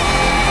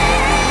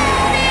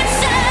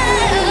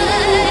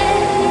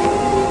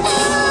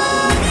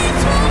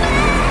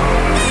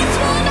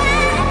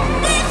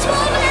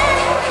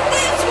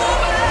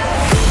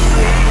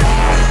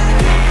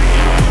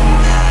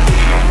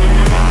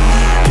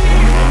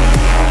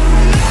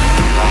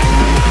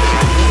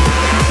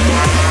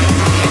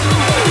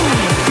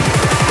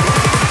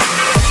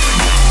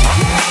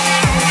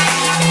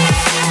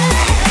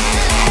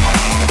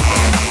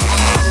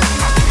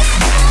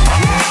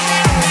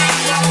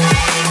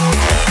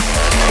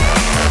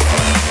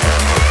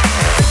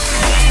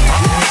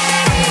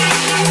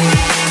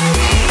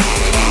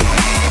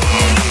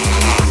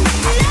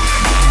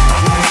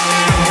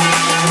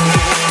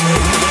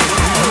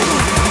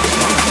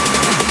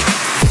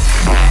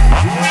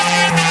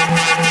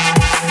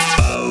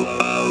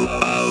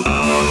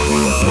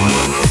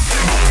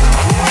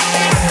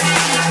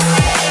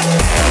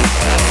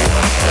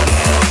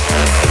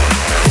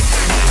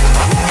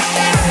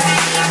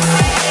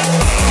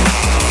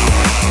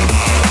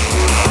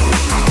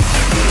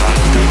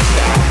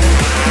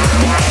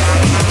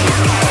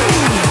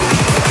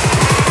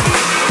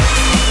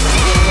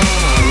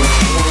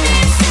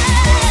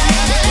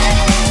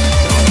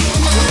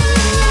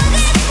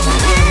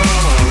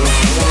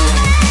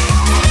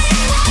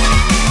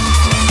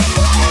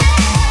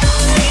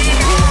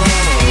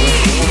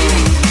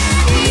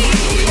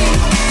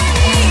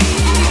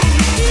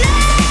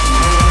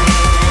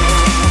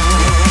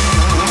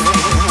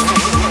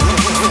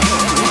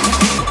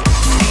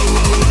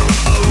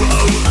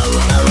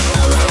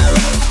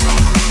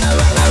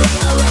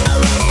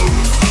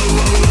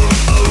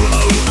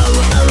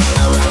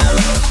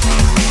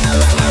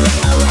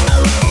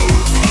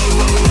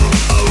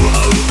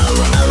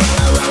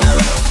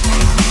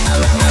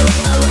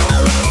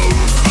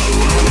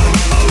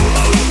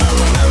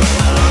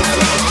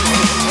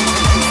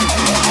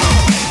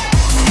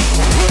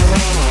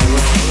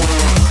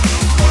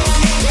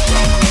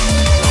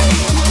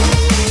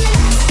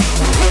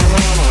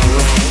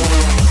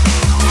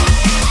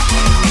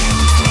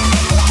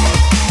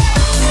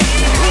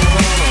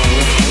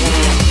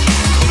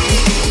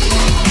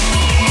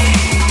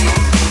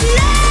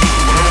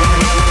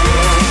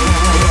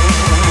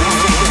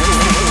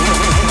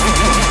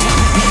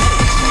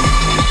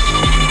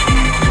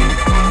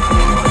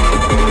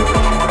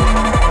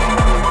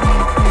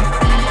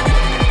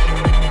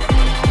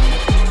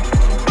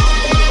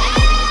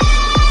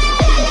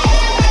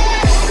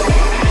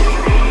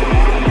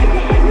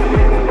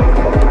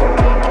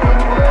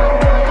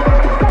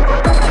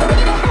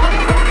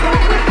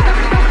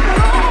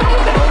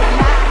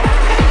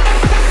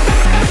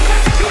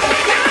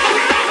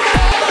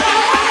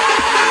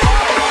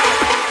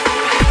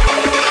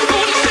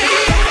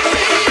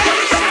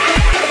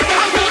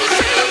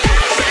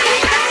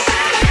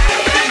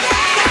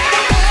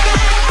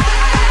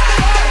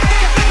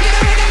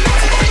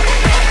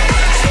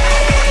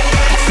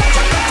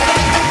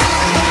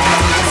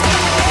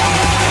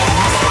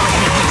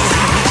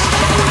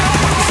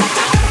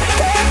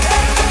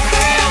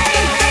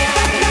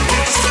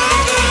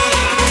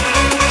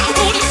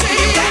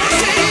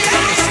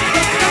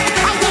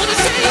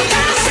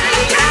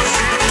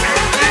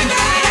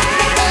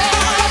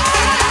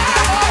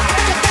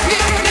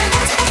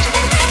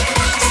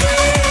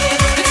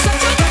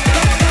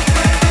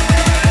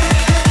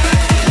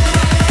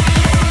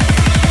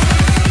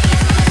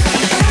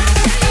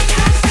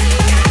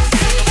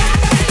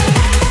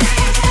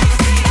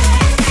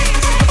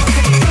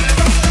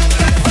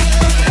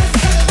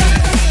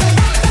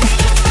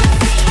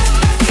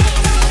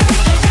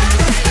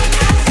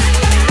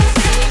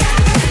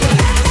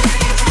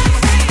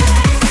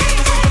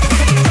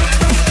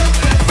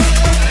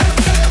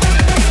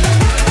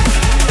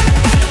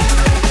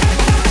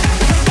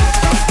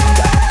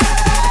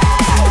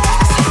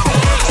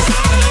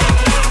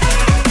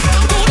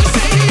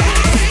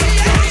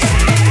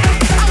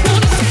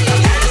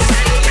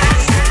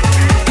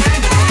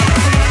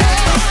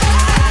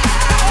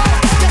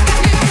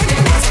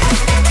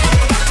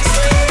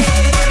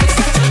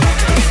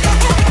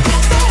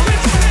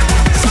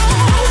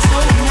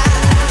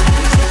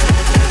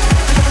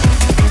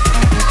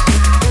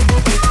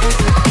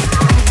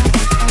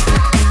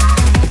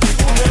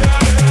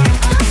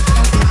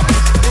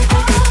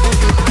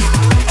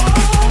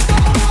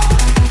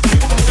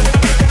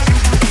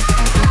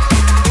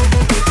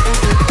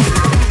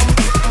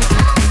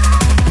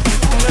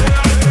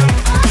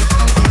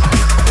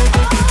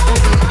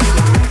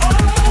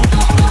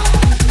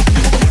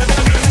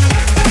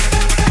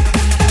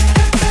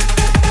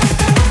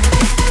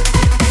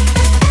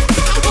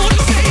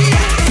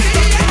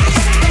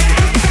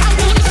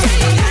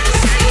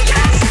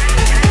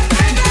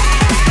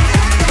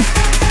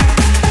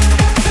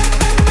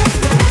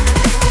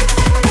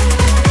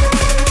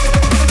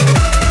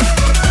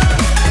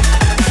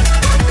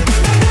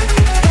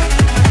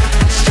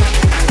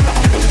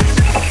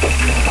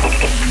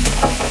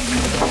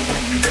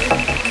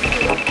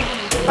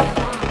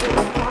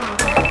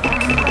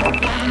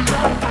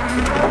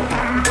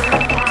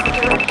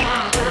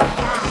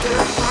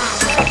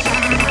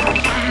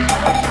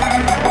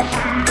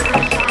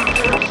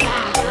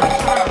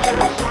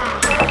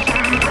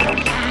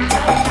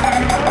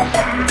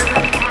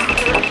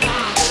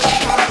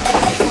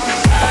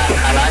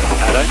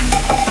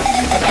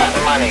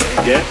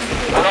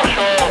I'm not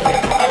sure if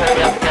I'm going to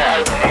be able to get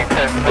over to you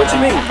because... What do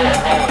you mean?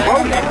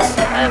 Rolex?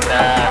 And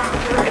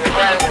in the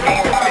grand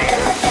scheme of things,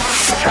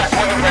 the track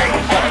wasn't very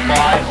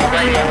Spotify or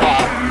Radio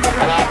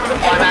 1, and after the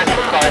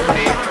financial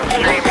crisis,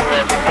 streaming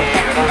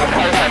revenue, and all the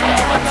coke I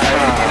got on my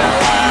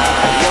nose,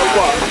 you know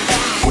what?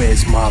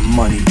 Where's my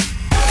money?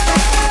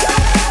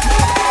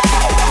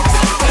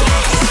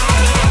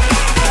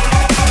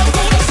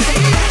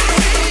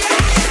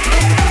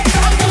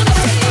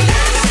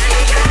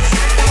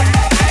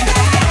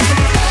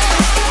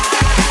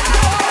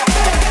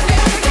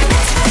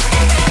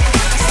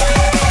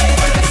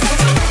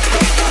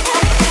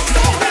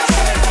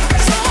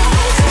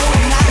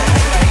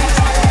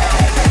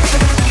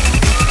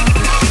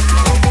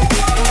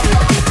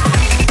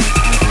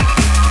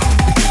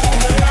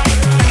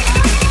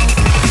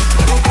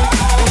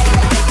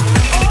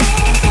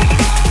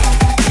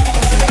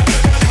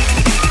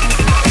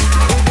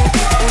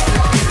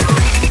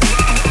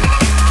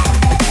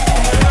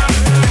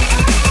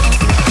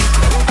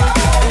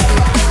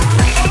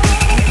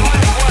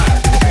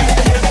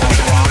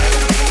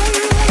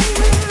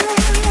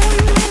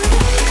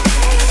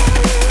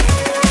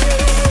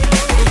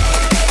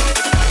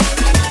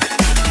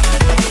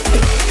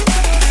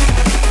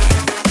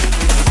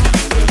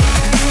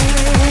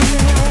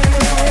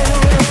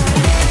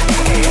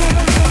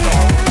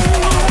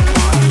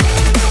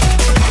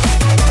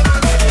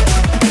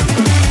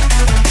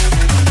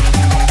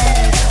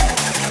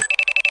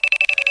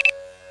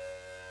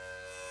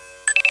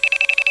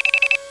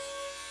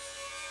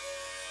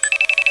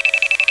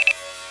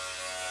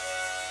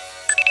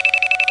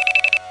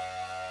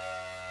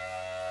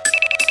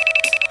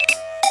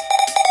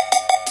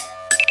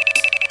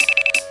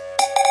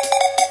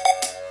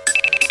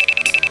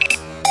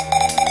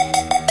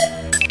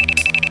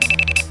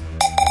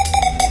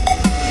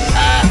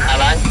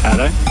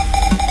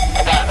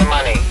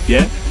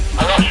 Yeah?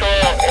 I'm not sure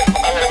if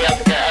I'm going to be able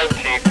to get over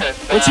to you because...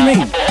 What do you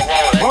mean?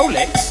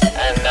 Rolex?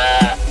 And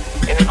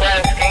in the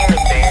grand scheme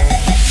of things,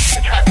 the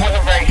track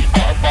wasn't very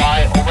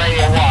Spotify or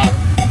Radio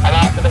 1, and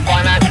after the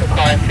financial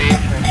crisis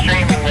and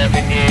streaming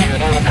revenue and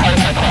all the coke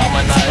I got on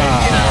my nose,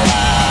 you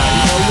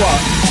know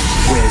what?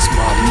 Where's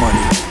my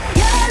money?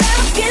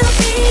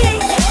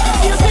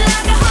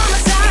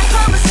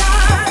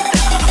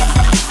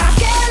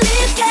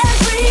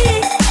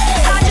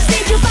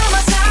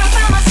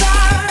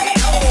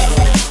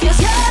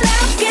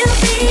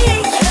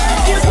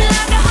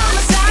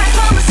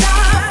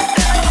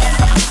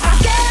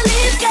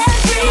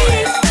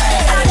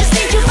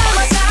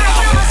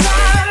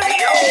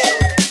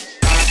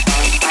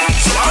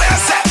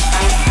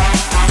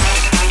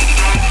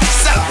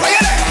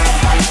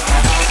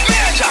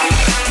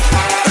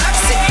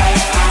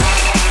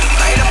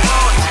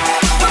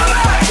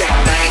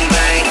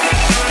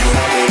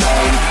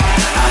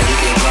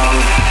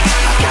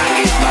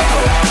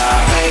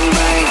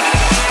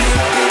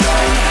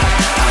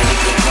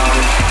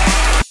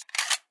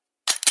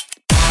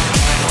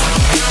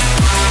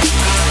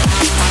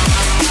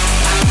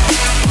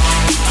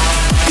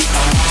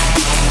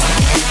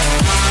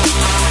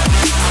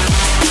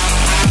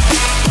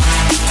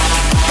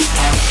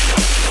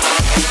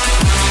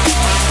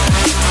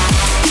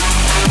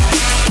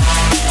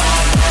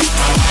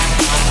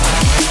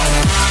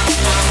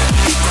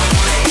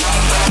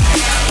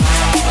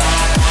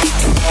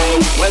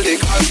 Well, they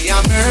call me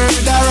a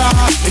murderer.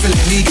 If you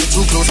let me get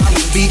too close, I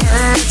will be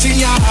hurting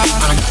ya.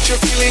 And I got you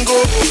feeling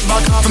good.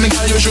 Back off and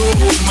tell you show.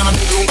 Man, I'm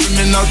doing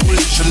criminal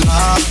police. You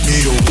love me,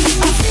 yo.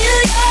 I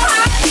feel your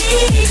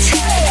heartbeat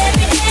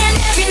every day and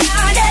every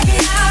night, every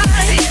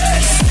night.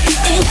 Yes.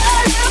 And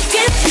your love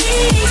gives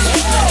me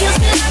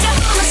like a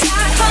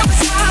homicide,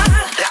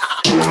 homicide.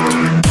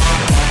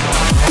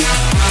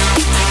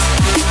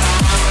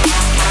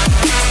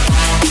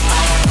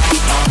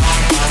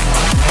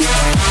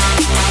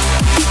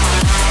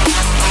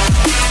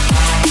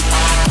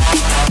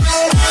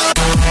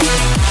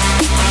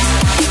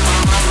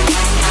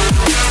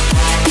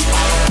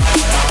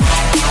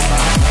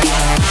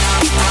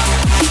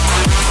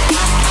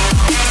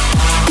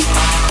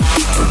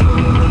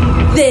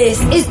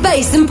 This is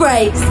Bass and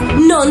Breaks,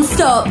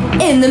 non-stop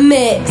in the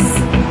mix.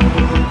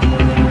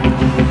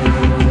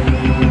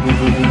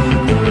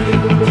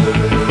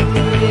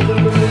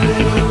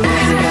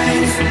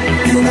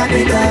 You got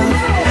me down,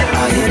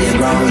 I hit the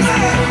ground,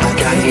 I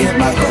can't get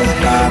back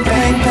up,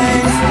 bang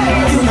bang.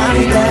 You got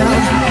me down,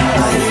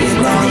 I hit the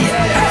ground,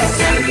 I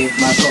can't get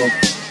back up.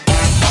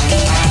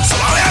 So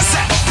how you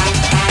say?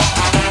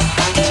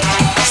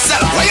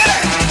 Sell, where you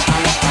there?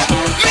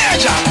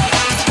 Major,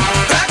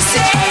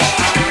 Roxy,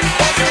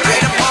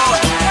 right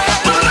about,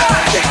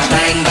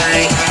 Bang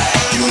bang,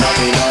 you knock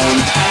me down,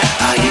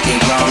 I hit the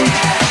ground,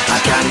 I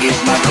can't get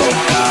back up,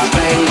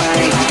 bang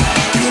bang.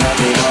 You knock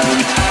me down,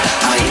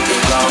 I hit the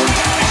ground.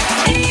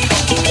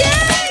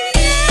 Yeah,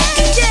 yeah,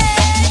 yeah,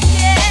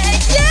 yeah.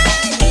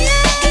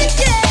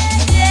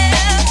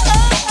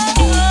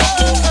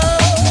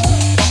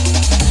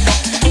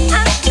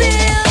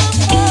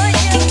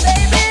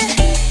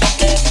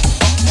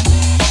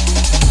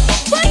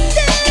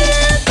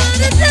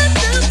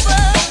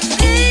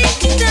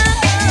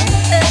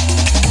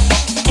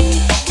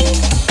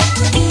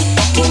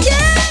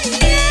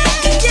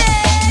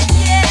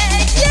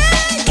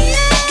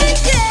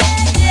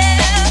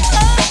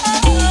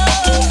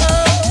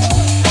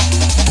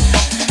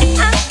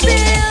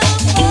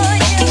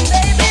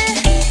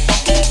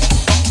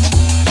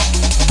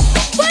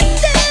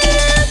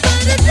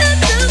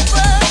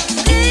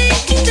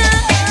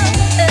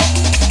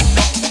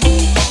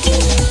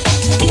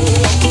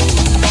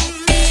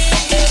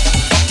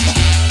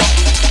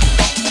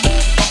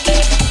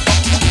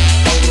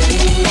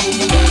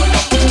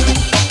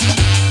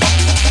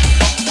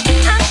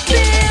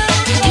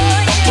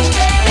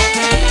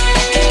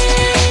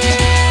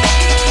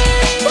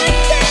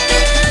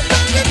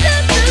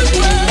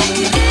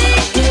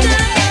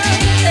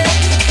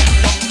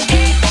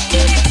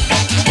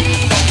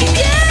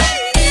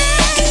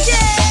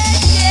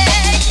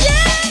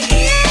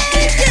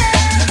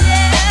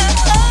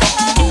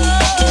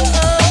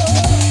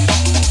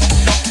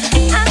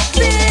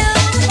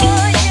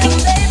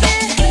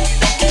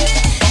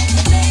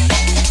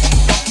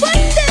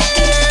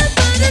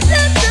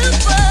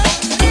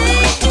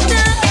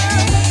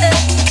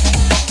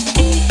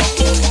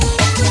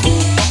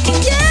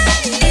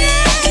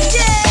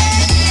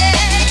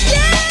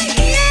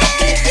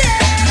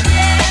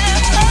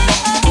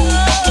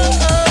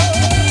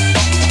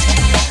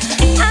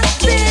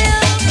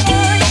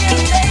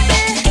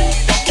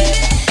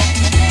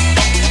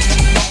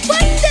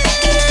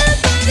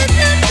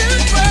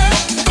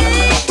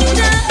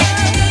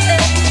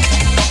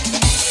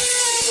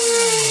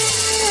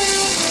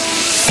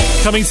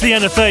 Coming to the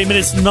end of 30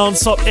 minutes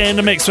non-stop in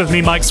the mix with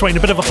me, Mike Swain. A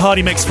bit of a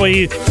party mix for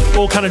you,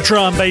 all kind of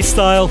drum and bass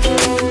style.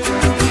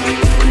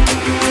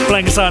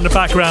 Playing us out in the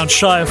background,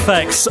 Shy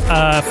Effects,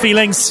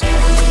 Feelings.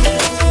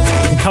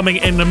 And coming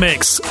in the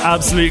mix,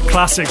 absolute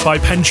classic by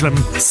Pendulum,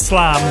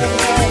 Slam.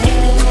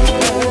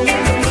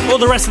 All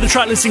the rest of the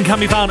track listing can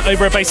be found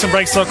over at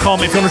bassandbreaks.com.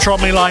 If you want to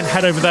drop me a line,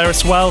 head over there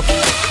as well.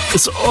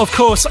 It's, of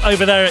course,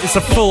 over there is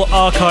the full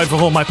archive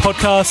of all my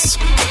podcasts.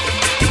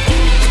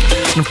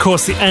 And of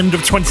course, the end of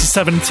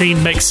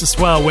 2017 mix as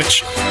well,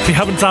 which if you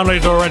haven't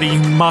downloaded already, you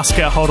must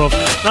get hold of.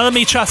 None of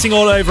me chatting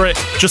all over it,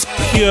 just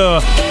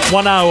pure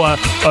 1 hour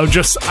of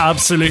just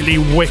absolutely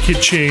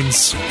wicked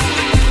tunes.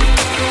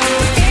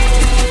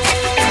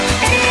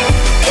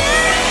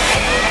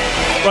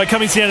 Right,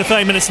 coming to the end of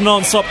 30 minutes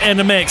non-stop in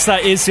the mix.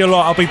 That is your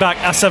lot. I'll be back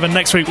at 7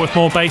 next week with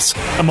more bass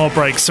and more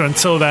breaks. So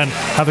until then,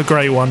 have a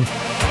great one.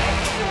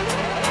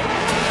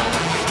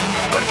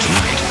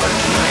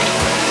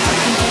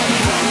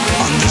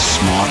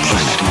 Small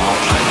planet,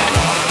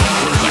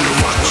 we're going to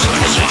rock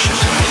civilization.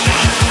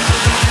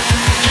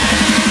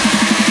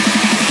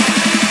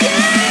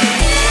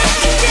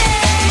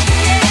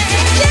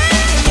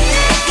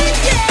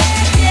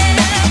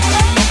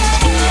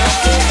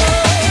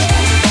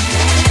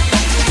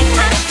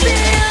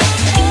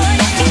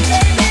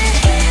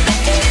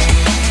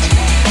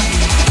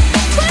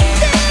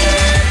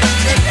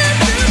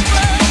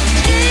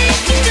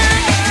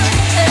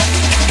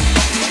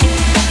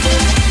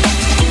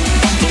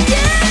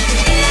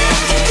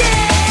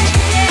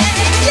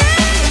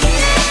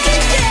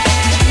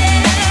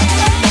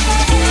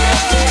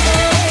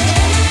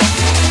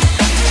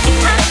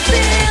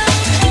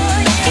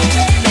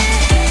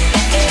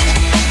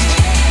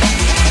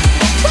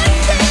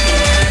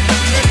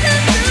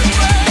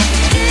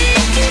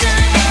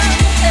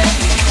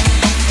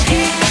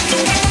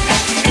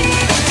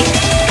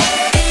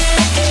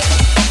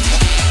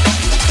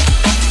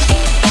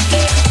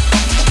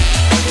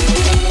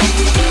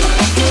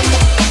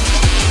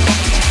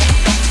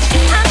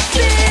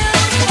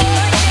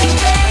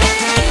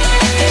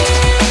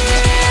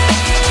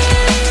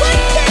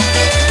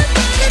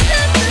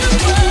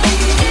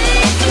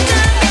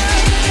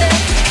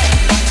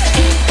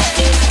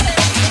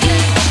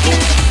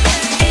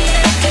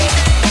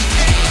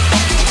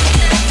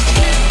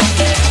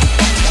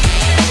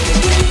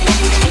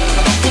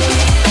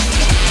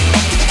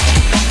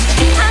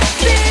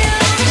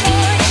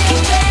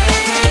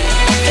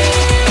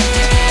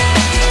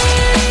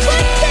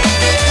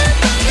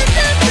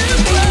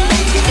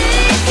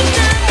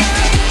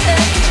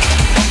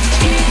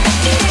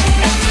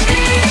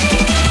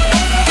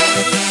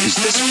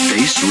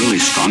 Really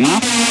strong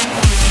enough?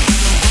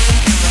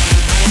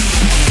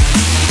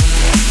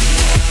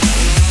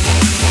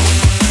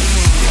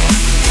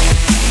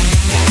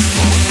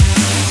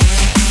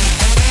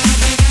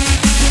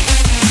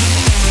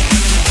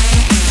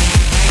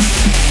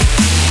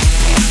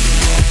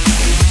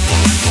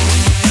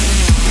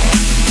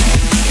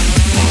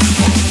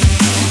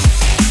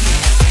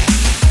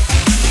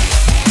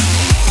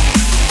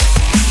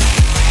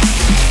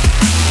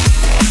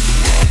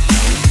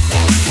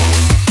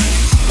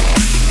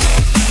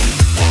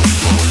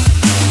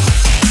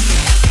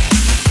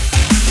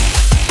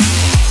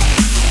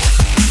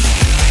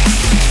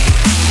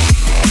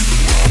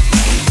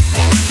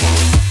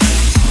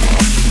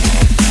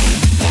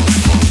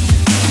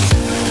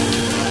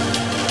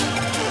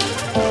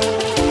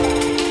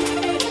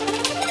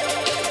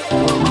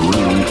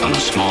 On a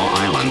small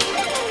island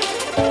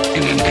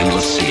in an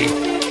endless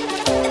sea.